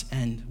given us,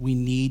 and we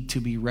need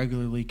to be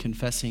regularly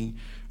confessing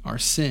our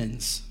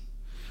sins.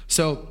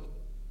 So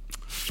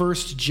 1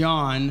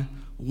 John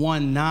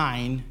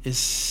 1:9 is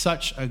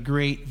such a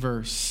great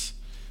verse.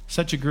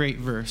 Such a great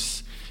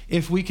verse.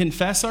 If we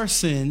confess our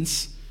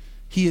sins,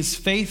 he is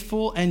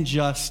faithful and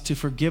just to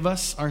forgive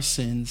us our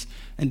sins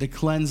and to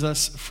cleanse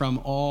us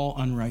from all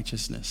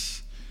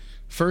unrighteousness.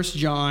 1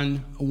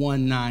 John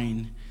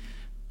 1:9.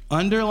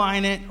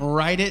 Underline it,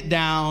 write it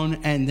down,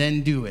 and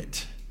then do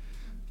it.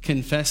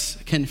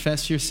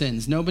 Confess your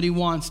sins. Nobody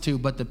wants to,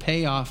 but the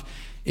payoff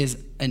is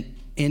an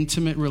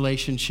intimate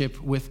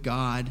relationship with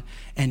God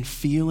and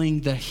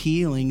feeling the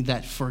healing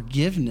that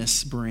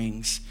forgiveness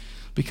brings.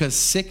 Because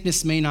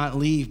sickness may not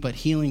leave, but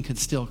healing could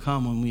still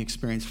come when we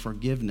experience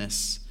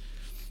forgiveness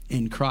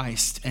in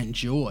Christ, and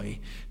joy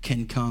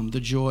can come,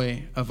 the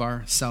joy of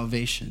our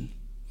salvation.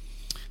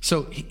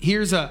 So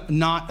here's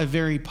not a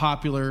very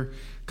popular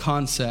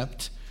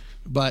concept,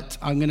 but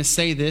I'm going to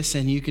say this,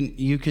 and you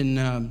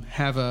can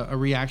have a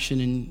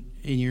reaction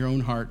in your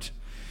own heart.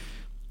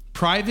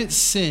 Private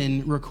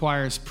sin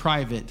requires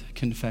private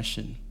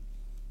confession.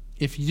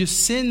 If the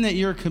sin that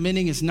you're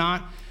committing is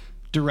not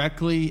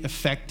directly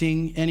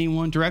affecting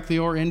anyone, directly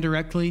or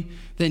indirectly,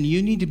 then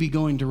you need to be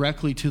going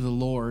directly to the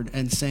Lord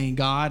and saying,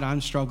 God,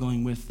 I'm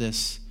struggling with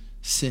this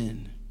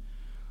sin.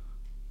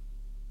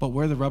 But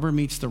where the rubber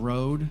meets the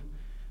road,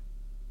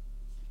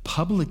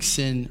 public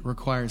sin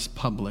requires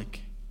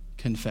public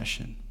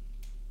confession.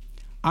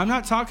 I'm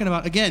not talking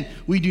about, again,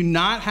 we do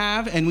not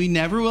have and we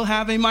never will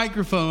have a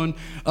microphone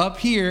up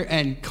here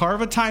and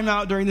carve a time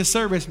out during the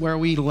service where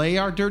we lay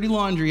our dirty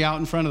laundry out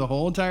in front of the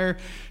whole entire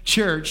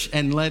church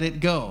and let it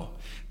go.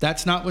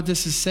 That's not what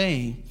this is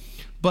saying.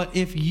 But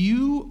if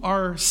you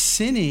are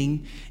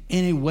sinning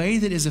in a way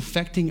that is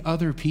affecting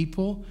other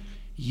people,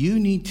 you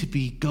need to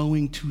be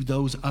going to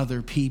those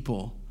other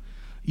people.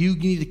 You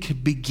need to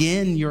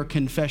begin your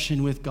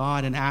confession with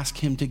God and ask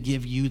him to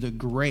give you the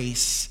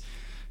grace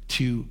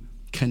to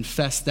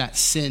confess that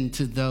sin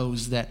to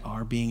those that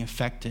are being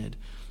affected.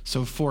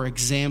 So, for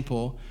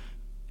example,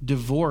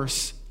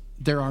 divorce,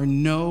 there are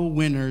no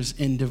winners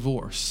in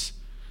divorce.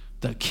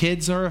 The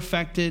kids are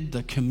affected,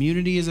 the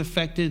community is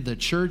affected, the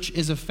church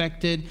is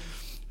affected,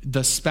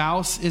 the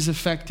spouse is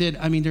affected.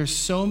 I mean, there's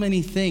so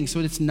many things.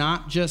 So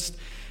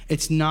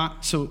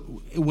so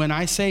when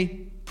I say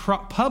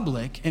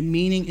public,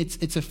 meaning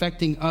it's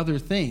affecting other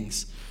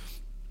things.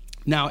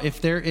 Now, if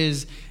there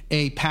is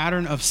a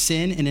pattern of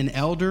sin in an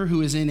elder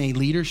who is in a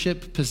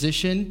leadership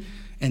position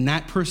and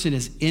that person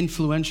is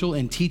influential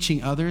in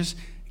teaching others,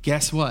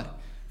 guess what?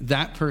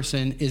 That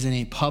person is in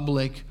a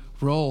public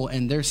role,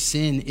 and their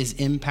sin is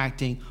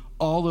impacting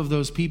all of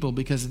those people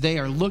because they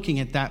are looking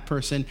at that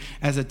person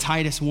as a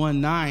Titus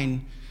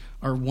 1:9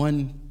 or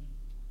 1,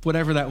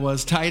 whatever that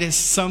was, Titus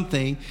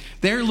something.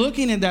 They're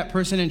looking at that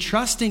person and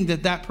trusting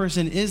that that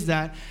person is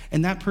that,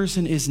 and that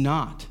person is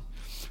not.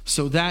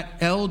 So that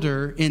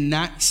elder in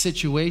that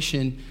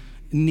situation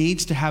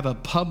needs to have a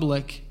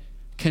public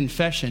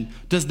confession.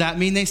 Does that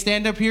mean they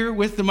stand up here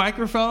with the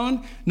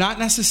microphone? Not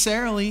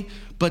necessarily,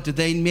 but do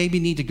they maybe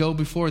need to go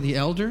before the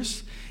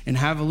elders and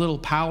have a little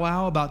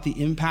powwow about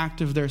the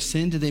impact of their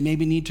sin? Do they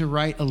maybe need to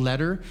write a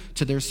letter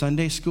to their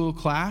Sunday school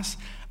class?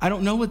 I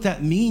don't know what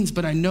that means,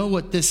 but I know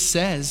what this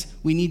says.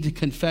 We need to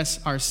confess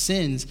our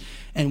sins.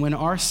 And when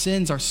our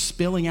sins are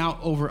spilling out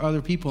over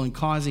other people and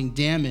causing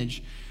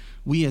damage,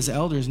 we as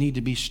elders need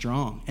to be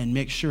strong and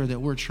make sure that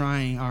we're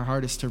trying our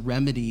hardest to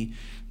remedy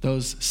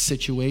those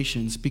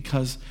situations,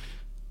 because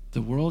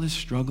the world is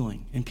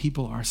struggling and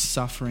people are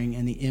suffering,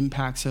 and the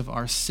impacts of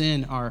our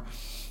sin are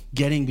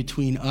getting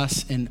between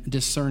us and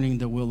discerning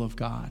the will of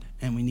God,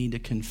 and we need to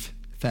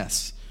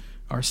confess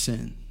our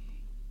sin.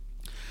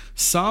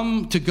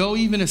 Some, to go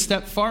even a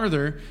step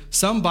farther,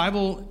 some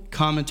Bible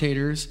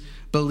commentators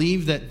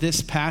believe that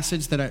this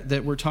passage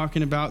that we're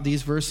talking about,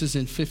 these verses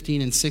in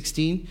 15 and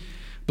 16,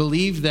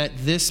 believe that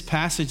this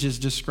passage is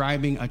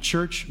describing a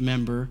church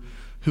member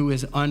who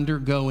is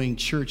undergoing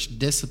church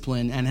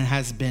discipline and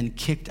has been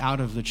kicked out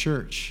of the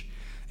church.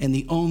 And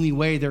the only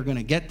way they're going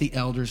to get the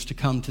elders to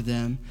come to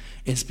them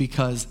is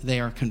because they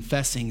are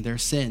confessing their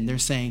sin. They're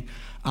saying,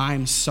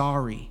 I'm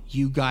sorry.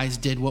 You guys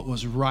did what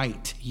was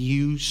right.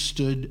 You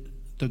stood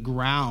the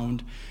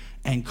ground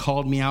and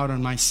called me out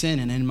on my sin.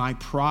 And in my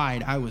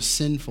pride, I was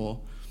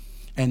sinful.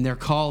 And they're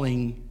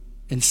calling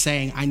and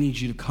saying, I need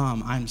you to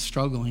come. I'm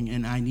struggling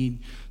and I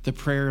need the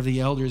prayer of the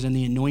elders and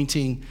the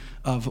anointing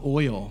of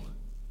oil.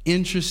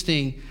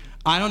 Interesting.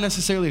 I don't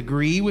necessarily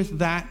agree with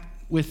that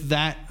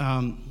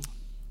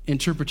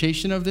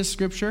interpretation of this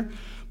scripture,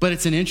 but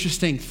it's an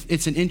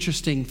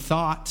interesting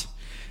thought.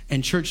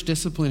 And church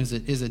discipline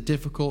is a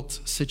difficult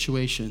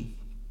situation.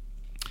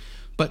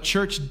 But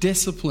church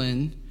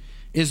discipline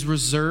is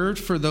reserved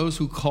for those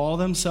who call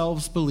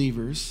themselves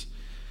believers,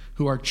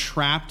 who are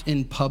trapped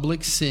in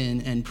public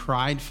sin and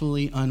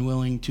pridefully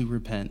unwilling to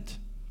repent.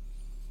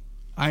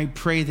 I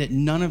pray that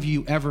none of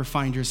you ever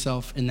find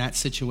yourself in that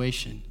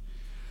situation.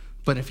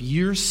 But if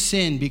your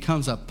sin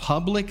becomes a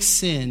public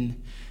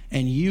sin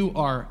and you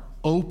are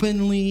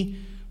openly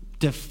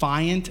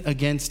defiant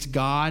against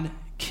God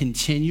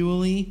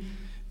continually,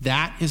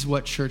 that is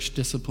what church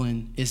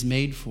discipline is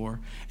made for.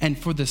 And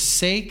for the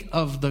sake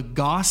of the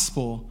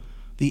gospel,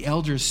 the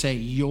elders say,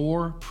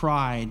 your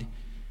pride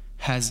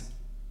has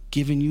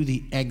given you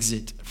the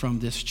exit from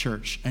this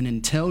church. And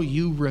until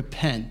you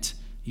repent,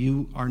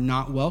 you are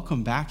not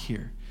welcome back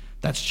here.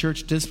 That's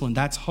church discipline.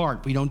 That's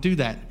hard. We don't do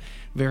that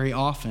very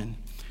often.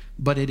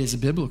 But it is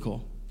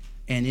biblical,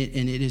 and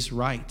it is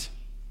right.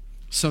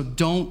 So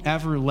don't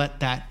ever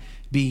let that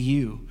be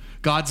you.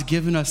 God's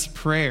given us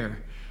prayer.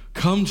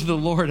 Come to the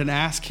Lord and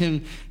ask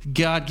him,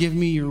 God, give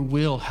me your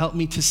will. Help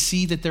me to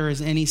see that there is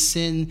any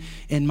sin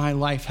in my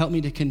life. Help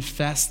me to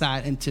confess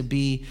that and to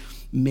be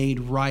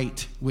made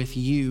right with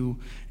you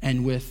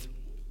and with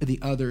the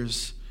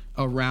others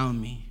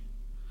around me.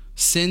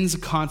 Sin's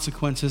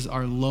consequences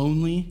are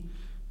lonely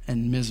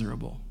and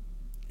miserable,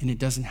 and it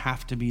doesn't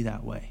have to be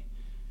that way.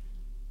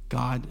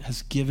 God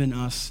has given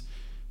us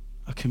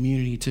a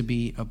community to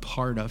be a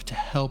part of, to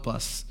help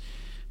us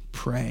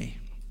pray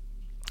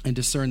and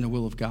discern the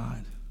will of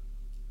God.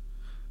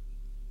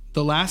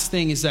 The last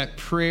thing is that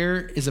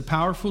prayer is a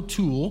powerful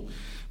tool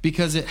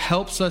because it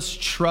helps us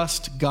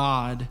trust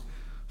God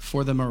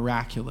for the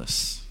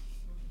miraculous.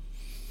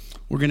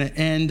 We're going to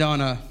end on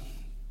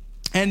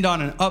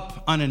an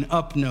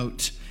up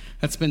note.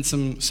 That's been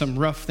some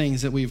rough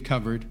things that we've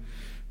covered.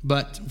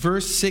 But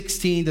verse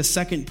 16, the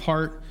second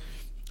part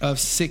of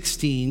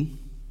 16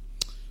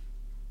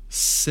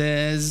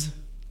 says,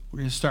 we're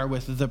going to start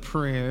with the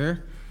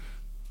prayer.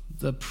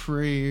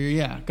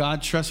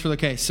 God trusts for the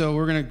case. So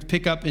we're going to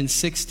pick up in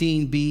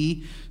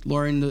 16b.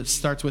 Lauren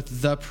starts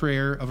with the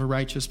prayer of a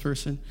righteous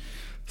person.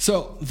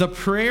 So the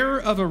prayer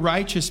of a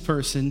righteous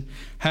person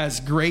has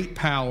great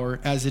power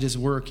as it is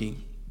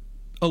working.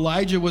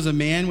 Elijah was a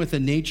man with a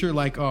nature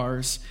like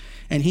ours,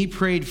 and he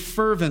prayed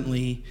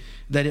fervently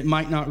that it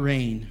might not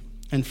rain.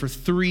 And for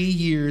 3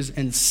 years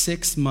and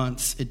 6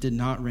 months, it did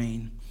not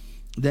rain.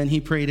 Then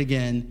he prayed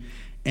again,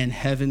 and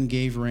heaven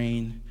gave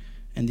rain,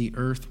 and the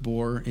earth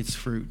bore its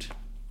fruit.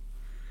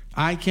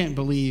 I can't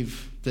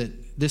believe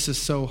that this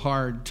is so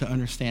hard to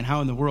understand.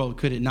 How in the world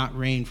could it not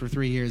rain for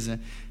 3 years?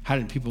 And how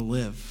did people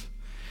live?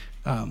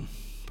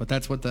 But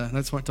that's what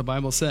the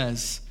Bible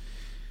says.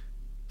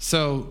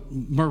 So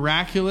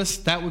miraculous,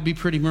 that would be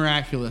pretty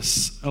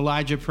miraculous.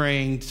 Elijah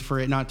praying for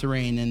it not to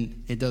rain,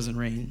 and it doesn't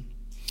rain.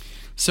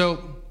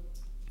 So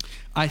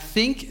I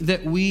think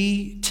that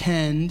we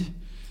tend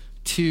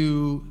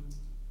to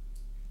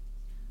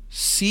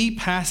see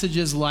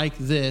passages like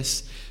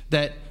this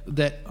that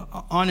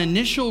on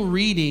initial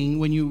reading,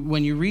 when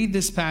you read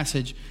this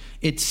passage,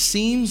 it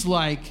seems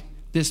like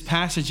this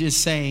passage is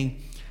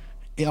saying,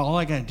 all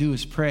I got to do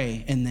is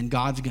pray, and then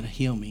God's going to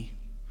heal me.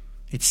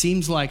 It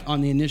seems like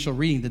on the initial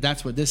reading that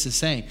that's what this is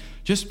saying.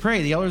 Just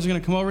pray. The elders are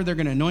going to come over. They're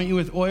going to anoint you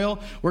with oil.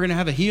 We're going to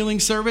have a healing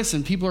service,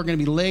 and people are going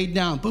to be laid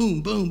down.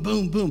 Boom, boom,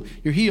 boom, boom.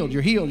 You're healed.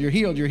 You're healed. You're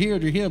healed. You're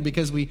healed. You're healed,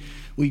 because we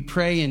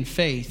pray in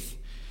faith.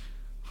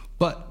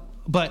 But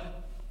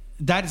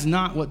that is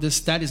not what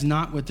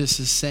this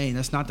is saying.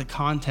 That's not the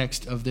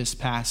context of this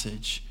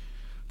passage.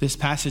 This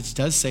passage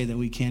does say that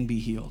we can be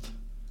healed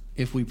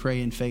if we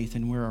pray in faith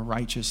and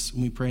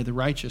we pray the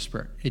righteous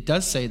prayer. It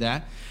does say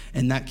that,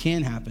 and that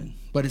can happen,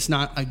 but it's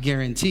not a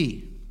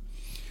guarantee.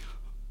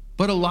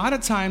 But a lot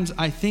of times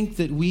I think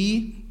that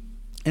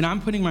and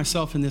I'm putting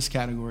myself in this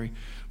category,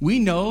 we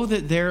know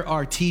that there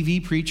are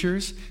TV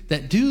preachers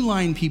that do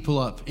line people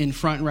up in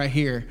front right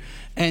here,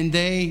 and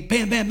they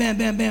bam, bam, bam,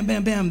 bam, bam,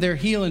 bam, bam, they're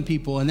healing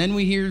people. And then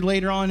we hear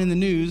later on in the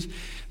news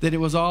that it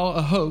was all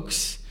a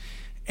hoax.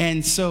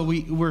 And so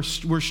we're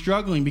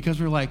struggling because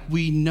we're like,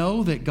 we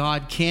know that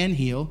God can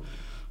heal.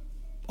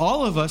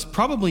 All of us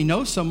probably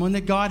know someone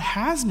that God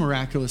has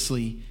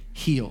miraculously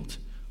healed.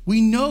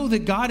 We know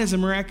that God is a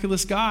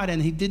miraculous God,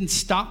 and he didn't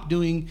stop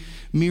doing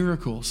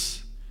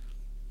miracles.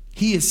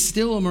 He is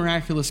still a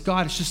miraculous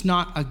God. It's just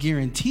not a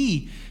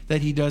guarantee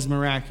that he does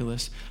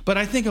miraculous. But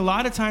I think a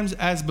lot of times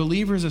as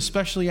believers,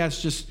 especially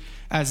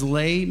as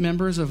lay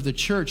members of the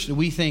church, that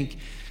we think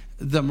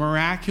the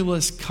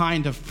miraculous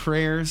kind of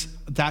prayers,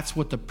 that's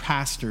what the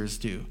pastors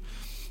do.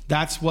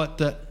 That's what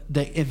the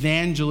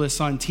evangelists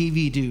on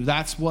TV do.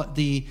 That's what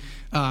the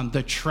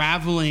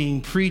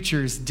traveling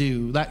preachers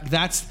do.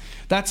 That's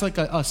like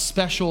a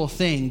special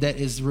thing that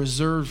is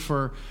reserved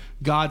for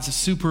God's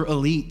super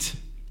elite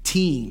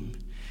team.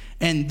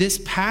 And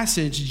this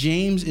passage,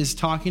 James is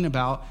talking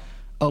about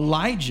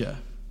Elijah.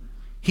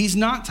 He's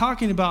not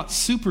talking about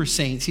super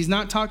saints. He's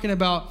not talking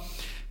about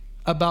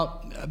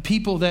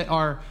people that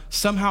are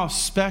somehow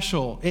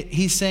special.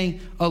 He's saying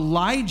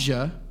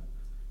Elijah,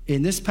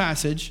 in this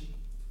passage,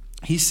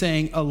 he's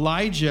saying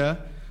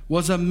Elijah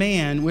was a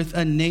man with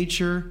a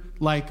nature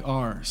like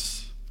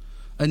ours.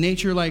 A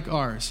nature like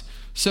ours.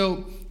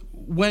 So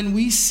when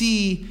we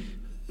see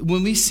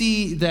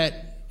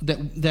that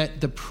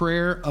the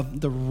prayer of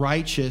the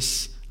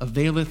righteous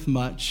availeth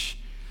much,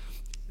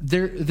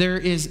 there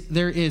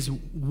is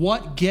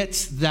what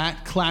gets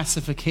that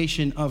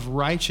classification of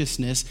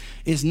righteousness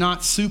is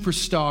not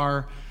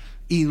superstar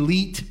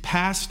elite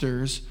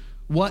pastors.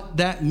 What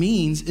that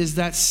means is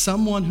that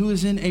someone who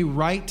is in a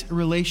right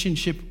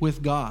relationship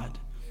with God.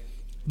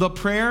 The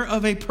prayer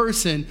of a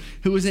person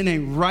who is in a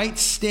right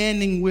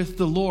standing with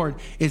the Lord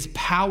is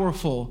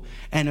powerful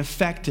and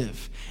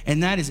effective.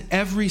 And that is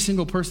every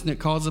single person that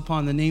calls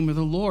upon the name of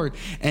the Lord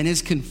and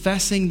is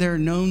confessing their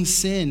known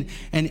sin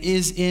and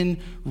is in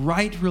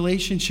right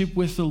relationship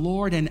with the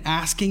Lord and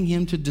asking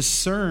him to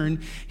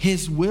discern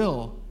his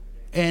will.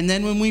 And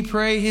then when we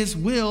pray his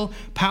will,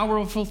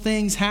 powerful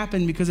things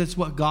happen because it's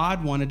what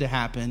God wanted to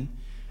happen.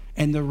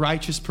 And the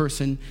righteous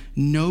person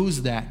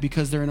knows that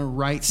because they're in a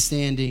right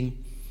standing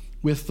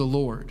with the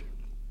Lord.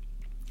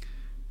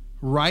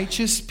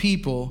 Righteous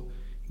people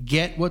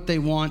get what they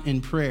want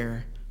in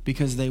prayer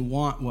because they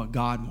want what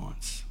God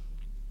wants.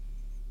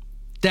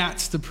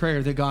 That's the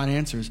prayer that God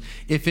answers.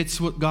 If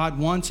it's what God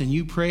wants and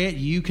you pray it,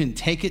 you can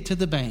take it to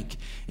the bank.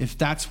 If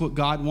that's what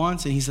God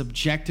wants and he's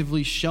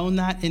objectively shown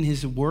that in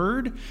his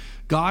word,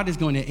 God is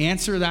going to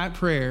answer that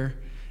prayer,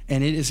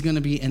 and it is going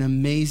to be an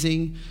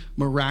amazing,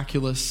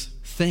 miraculous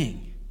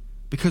thing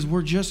because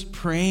we're just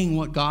praying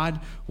what God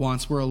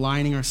wants. We're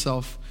aligning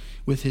ourselves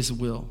with his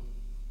will.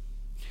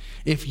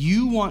 If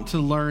you want to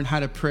learn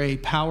how to pray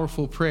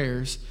powerful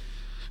prayers,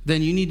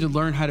 then you need to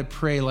learn how to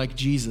pray like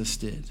Jesus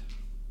did.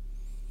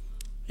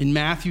 In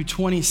Matthew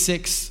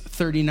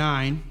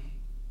 26:39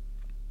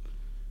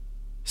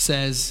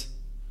 says,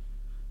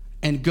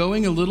 "And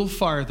going a little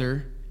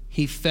farther,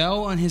 he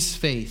fell on his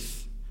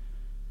face,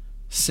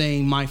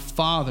 saying, 'My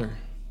Father,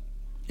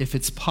 if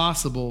it's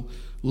possible,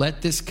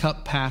 let this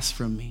cup pass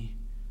from me.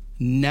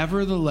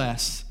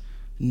 Nevertheless,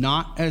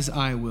 not as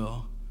I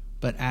will,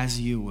 but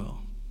as you will.'"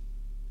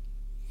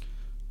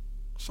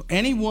 So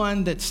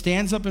anyone that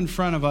stands up in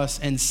front of us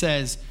and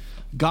says,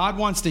 God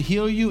wants to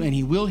heal you and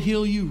he will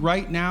heal you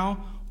right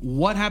now,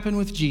 what happened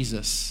with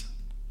Jesus?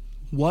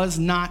 Was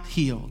not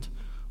healed,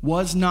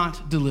 was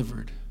not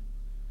delivered.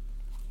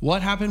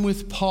 What happened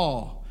with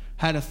Paul?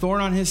 Had a thorn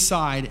on his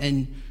side,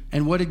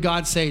 and what did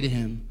God say to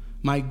him?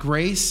 "My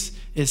grace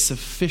is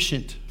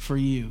sufficient for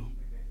you.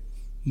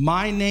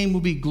 My name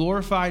will be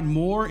glorified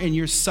more in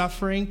your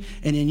suffering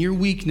and in your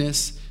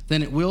weakness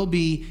than it will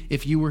be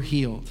if you were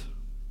healed."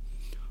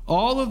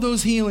 All of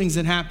those healings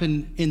that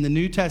happened in the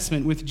New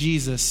Testament with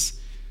Jesus,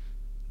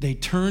 they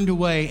turned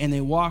away and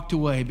they walked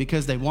away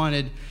because they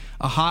wanted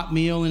a hot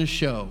meal and a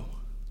show.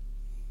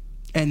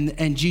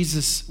 And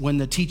Jesus, when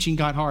the teaching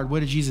got hard,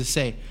 what did Jesus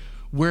say?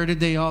 Where did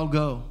they all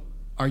go?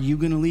 Are you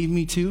going to leave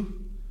me too?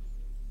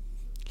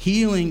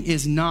 Healing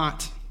is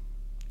not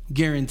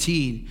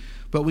guaranteed,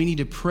 but we need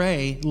to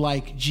pray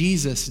like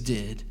Jesus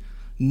did.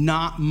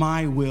 Not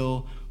my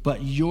will,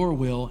 but your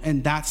will.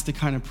 And that's the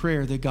kind of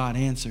prayer that God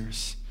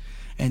answers.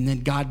 And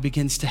then God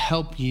begins to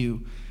help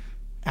you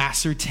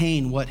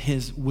ascertain what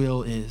his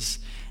will is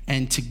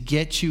and to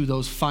get you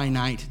those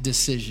finite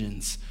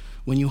decisions.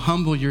 When you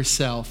humble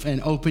yourself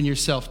and open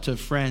yourself to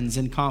friends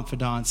and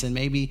confidants and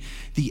maybe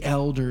the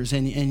elders,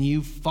 and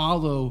you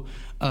follow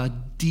a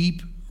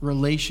deep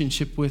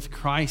relationship with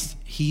Christ,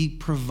 he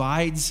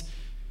provides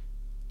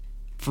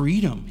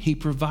freedom. He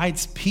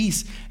provides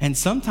peace. And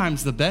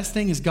sometimes the best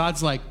thing is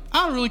God's like,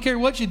 I don't really care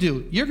what you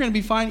do. You're going to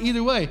be fine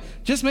either way.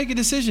 Just make a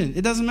decision.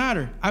 It doesn't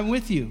matter. I'm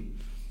with you.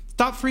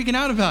 Stop freaking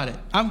out about it.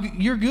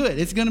 You're good.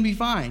 It's going to be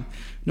fine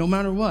no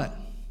matter what.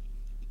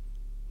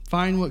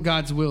 Find what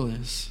God's will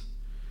is.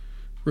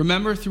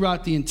 Remember,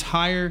 throughout the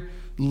entire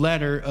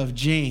letter of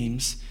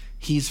James,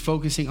 he's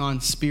focusing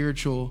on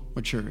spiritual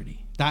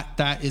maturity.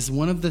 That is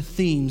one of the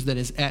themes that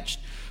is etched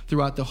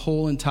throughout the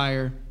whole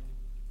entire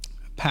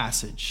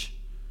passage.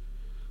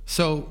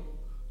 So,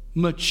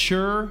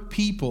 mature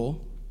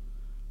people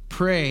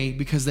pray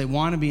because they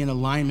want to be in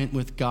alignment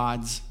with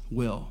God's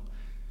will.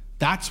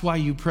 That's why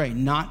you pray,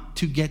 not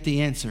to get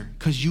the answer,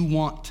 because you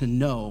want to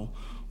know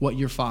what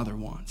your Father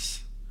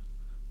wants.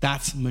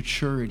 That's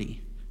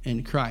maturity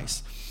in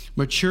Christ.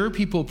 Mature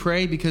people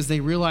pray because they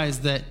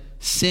realize that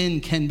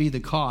sin can be the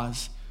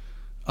cause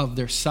of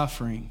their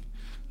suffering.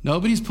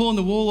 Nobody's pulling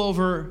the wool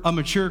over a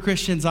mature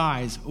Christian's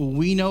eyes.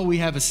 We know we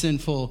have a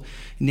sinful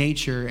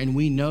nature, and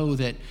we know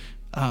that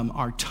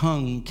our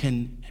tongue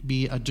can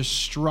be a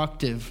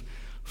destructive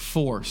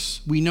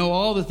force. We know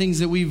all the things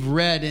that we've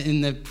read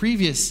in the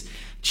previous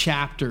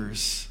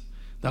chapters.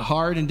 The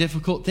hard and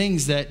difficult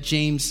things that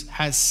James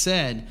has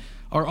said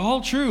are all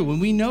true, and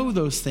we know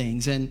those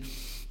things. And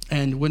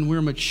when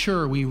we're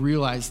mature, we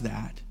realize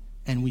that,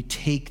 and we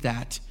take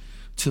that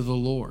to the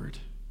Lord.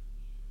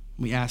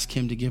 We ask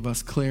him to give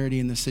us clarity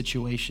in the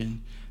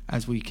situation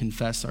as we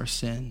confess our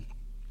sin.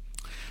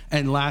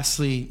 And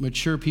lastly,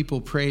 mature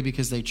people pray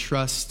because they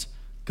trust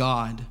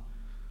God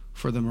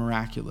for the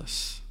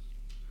miraculous.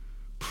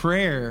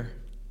 Prayer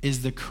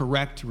is the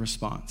correct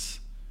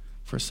response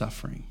for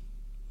suffering.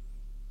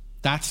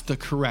 That's the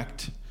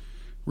correct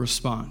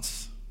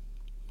response.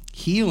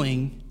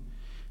 Healing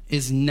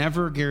is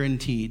never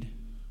guaranteed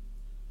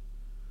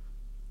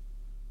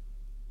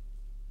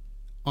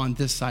on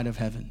this side of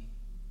heaven.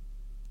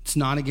 It's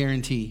not a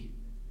guarantee.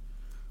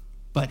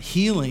 But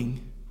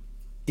healing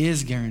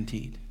is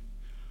guaranteed.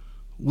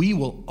 We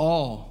will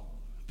all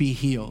be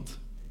healed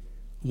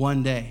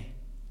one day.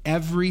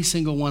 Every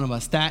single one of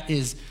us. That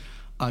is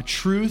a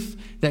truth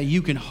that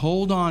you can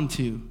hold on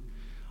to.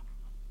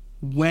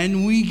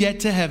 When we get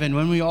to heaven,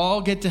 when we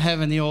all get to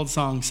heaven, the old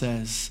song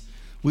says,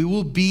 we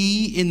will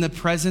be in the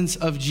presence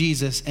of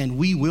Jesus and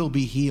we will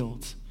be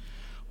healed.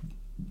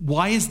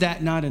 Why is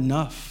that not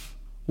enough?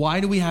 Why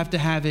do we have to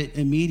have it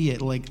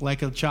immediate,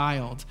 like a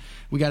child?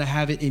 We got to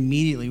have it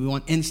immediately. We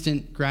want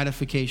instant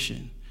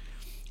gratification.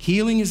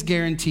 Healing is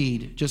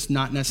guaranteed, just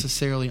not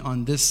necessarily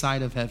on this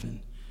side of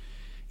heaven,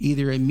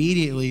 either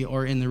immediately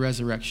or in the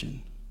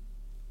resurrection.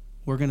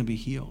 We're going to be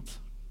healed.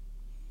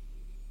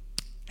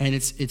 And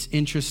it's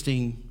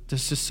interesting.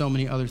 There's just so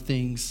many other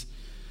things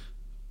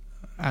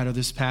out of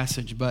this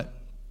passage, but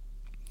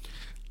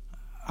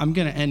I'm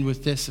going to end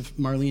with this. If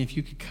Marlene, if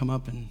you could come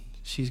up, and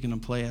she's going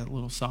to play a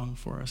little song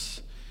for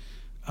us.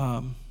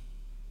 I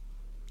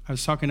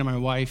was talking to my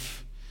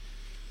wife,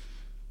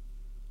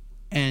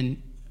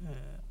 and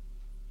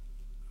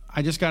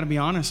I just got to be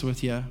honest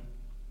with you.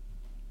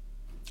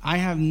 I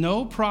have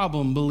no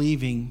problem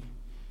believing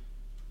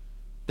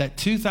that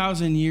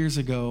 2,000 years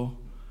ago,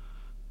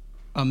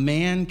 a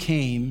man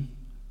came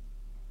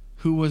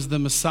who was the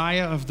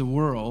Messiah of the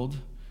world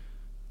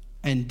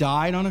and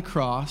died on a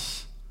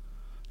cross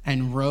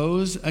and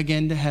rose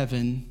again to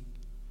heaven,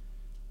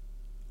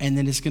 and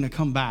then is going to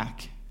come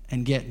back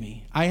and get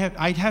me. I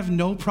have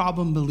no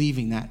problem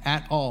believing that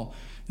at all.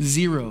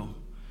 Zero.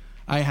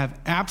 I have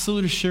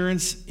absolute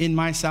assurance in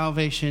my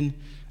salvation.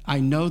 I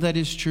know that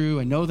is true.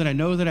 I know that I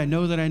know that I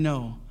know that I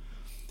know.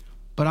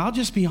 But I'll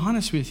just be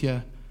honest with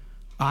you.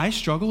 I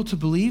struggle to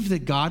believe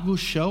that God will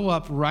show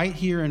up right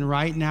here and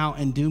right now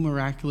and do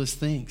miraculous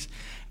things.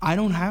 I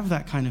don't have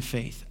that kind of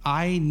faith.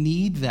 I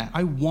need that.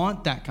 I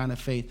want that kind of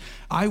faith.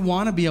 I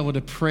want to be able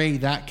to pray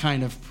that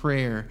kind of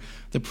prayer,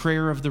 the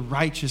prayer of the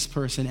righteous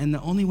person. And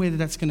the only way that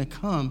that's going to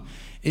come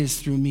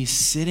is through me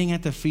sitting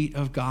at the feet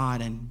of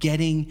God and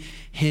getting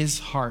his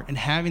heart and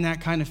having that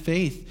kind of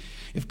faith.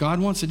 If God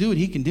wants to do it,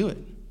 he can do it.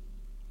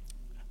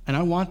 And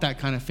I want that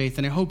kind of faith.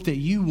 And I hope that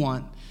you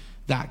want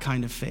that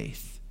kind of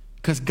faith.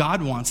 Because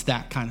God wants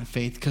that kind of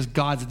faith. Because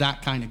God's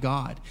that kind of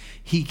God.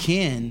 He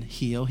can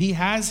heal. He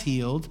has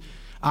healed.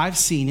 I've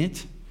seen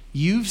it.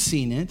 You've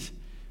seen it.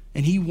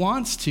 And he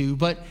wants to,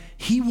 but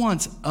he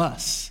wants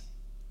us.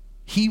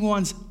 He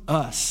wants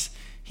us.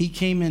 He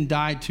came and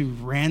died to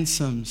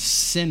ransom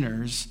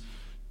sinners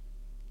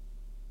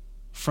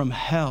from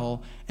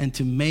hell and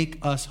to make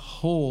us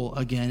whole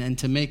again and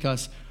to make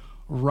us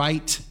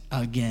right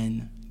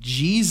again.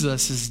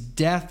 Jesus'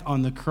 death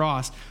on the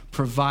cross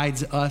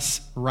provides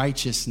us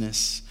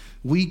righteousness.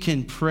 We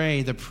can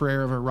pray the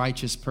prayer of a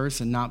righteous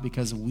person, not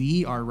because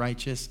we are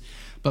righteous,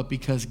 but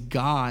because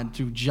God,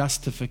 through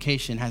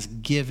justification, has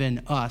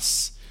given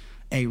us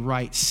a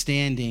right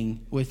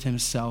standing with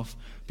himself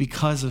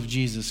because of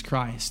Jesus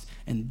Christ.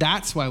 And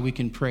that's why we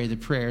can pray the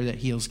prayer that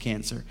heals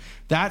cancer.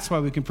 That's why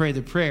we can pray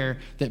the prayer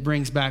that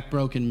brings back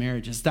broken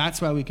marriages.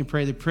 That's why we can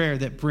pray the prayer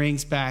that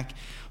brings back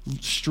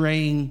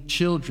straying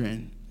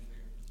children.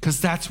 Because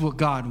that's what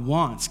God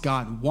wants.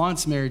 God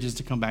wants marriages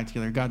to come back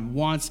together. God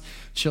wants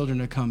children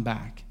to come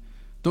back.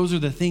 Those are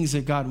the things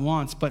that God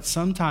wants. But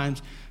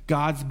sometimes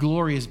God's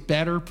glory is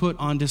better put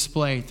on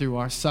display through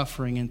our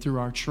suffering and through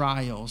our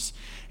trials.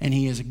 And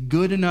he is a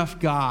good enough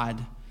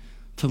God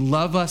to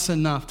love us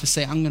enough to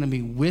say, I'm going to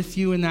be with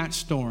you in that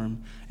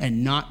storm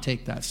and not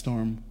take that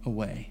storm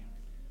away.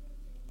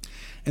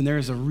 And there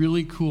is a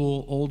really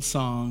cool old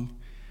song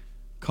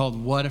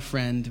called What a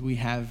Friend We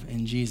Have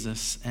in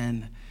Jesus.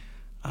 And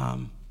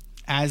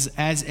as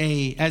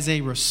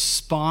a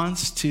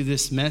response to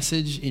this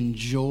message in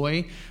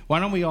joy, why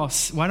don't we all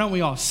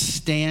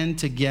stand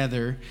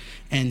together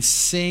and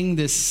sing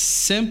this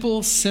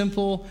simple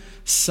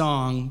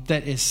song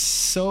that is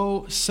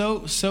so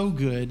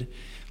good.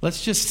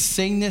 Let's just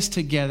sing this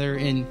together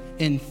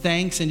in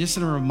thanks and just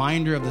in a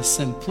reminder of the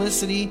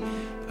simplicity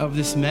of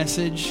this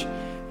message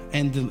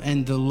and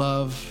the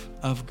love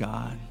of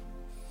God.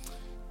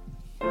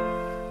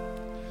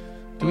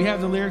 Do we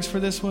have the lyrics for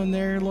this one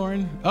there,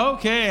 Lauren?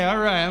 Okay, all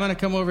right. I'm going to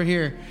come over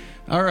here.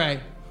 All right.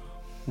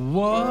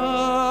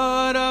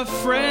 What a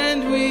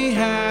friend we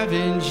have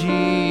in Jesus.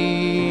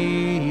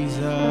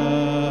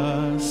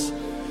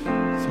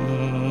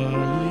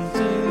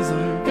 Things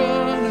are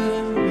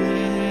gonna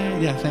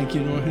be. Yeah, thank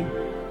you, Lauren.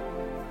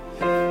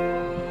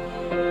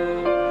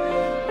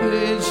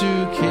 Did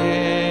you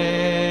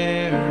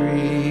carry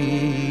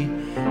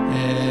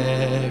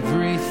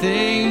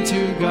everything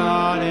to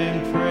God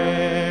in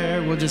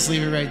prayer? We'll just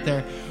leave it right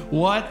there.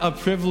 What a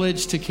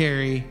privilege to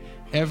carry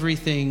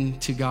everything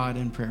to God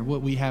in prayer.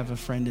 What we have a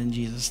friend in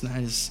Jesus, and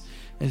that is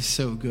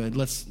so good.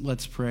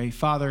 Let's pray.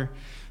 Father,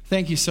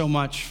 thank you so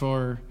much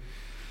for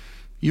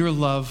your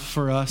love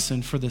for us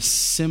and for the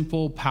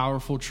simple,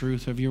 powerful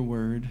truth of your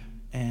word.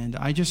 And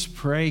I just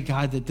pray,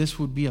 God, that this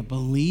would be a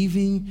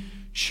believing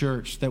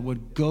church that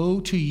would go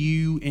to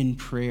you in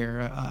prayer,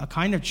 a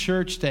kind of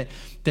church that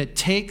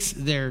takes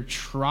their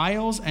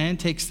trials and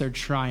takes their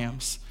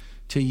triumphs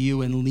to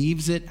you and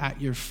leaves it at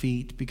your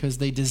feet because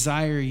they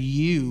desire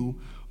you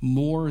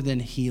more than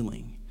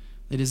healing.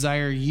 They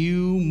desire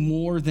you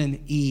more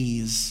than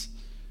ease.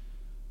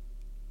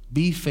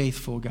 Be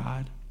faithful,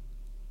 God.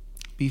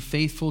 Be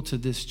faithful to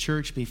this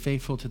church. Be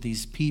faithful to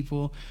these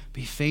people.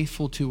 Be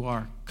faithful to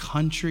our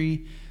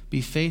country.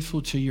 Be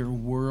faithful to your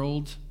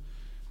world.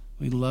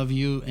 We love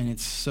you, and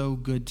it's so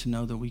good to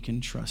know that we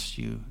can trust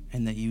you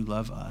and that you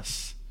love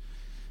us.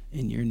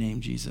 In your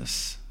name,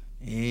 Jesus.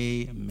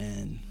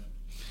 Amen.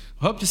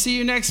 Hope to see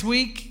you next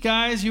week,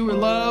 guys. You were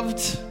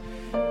loved.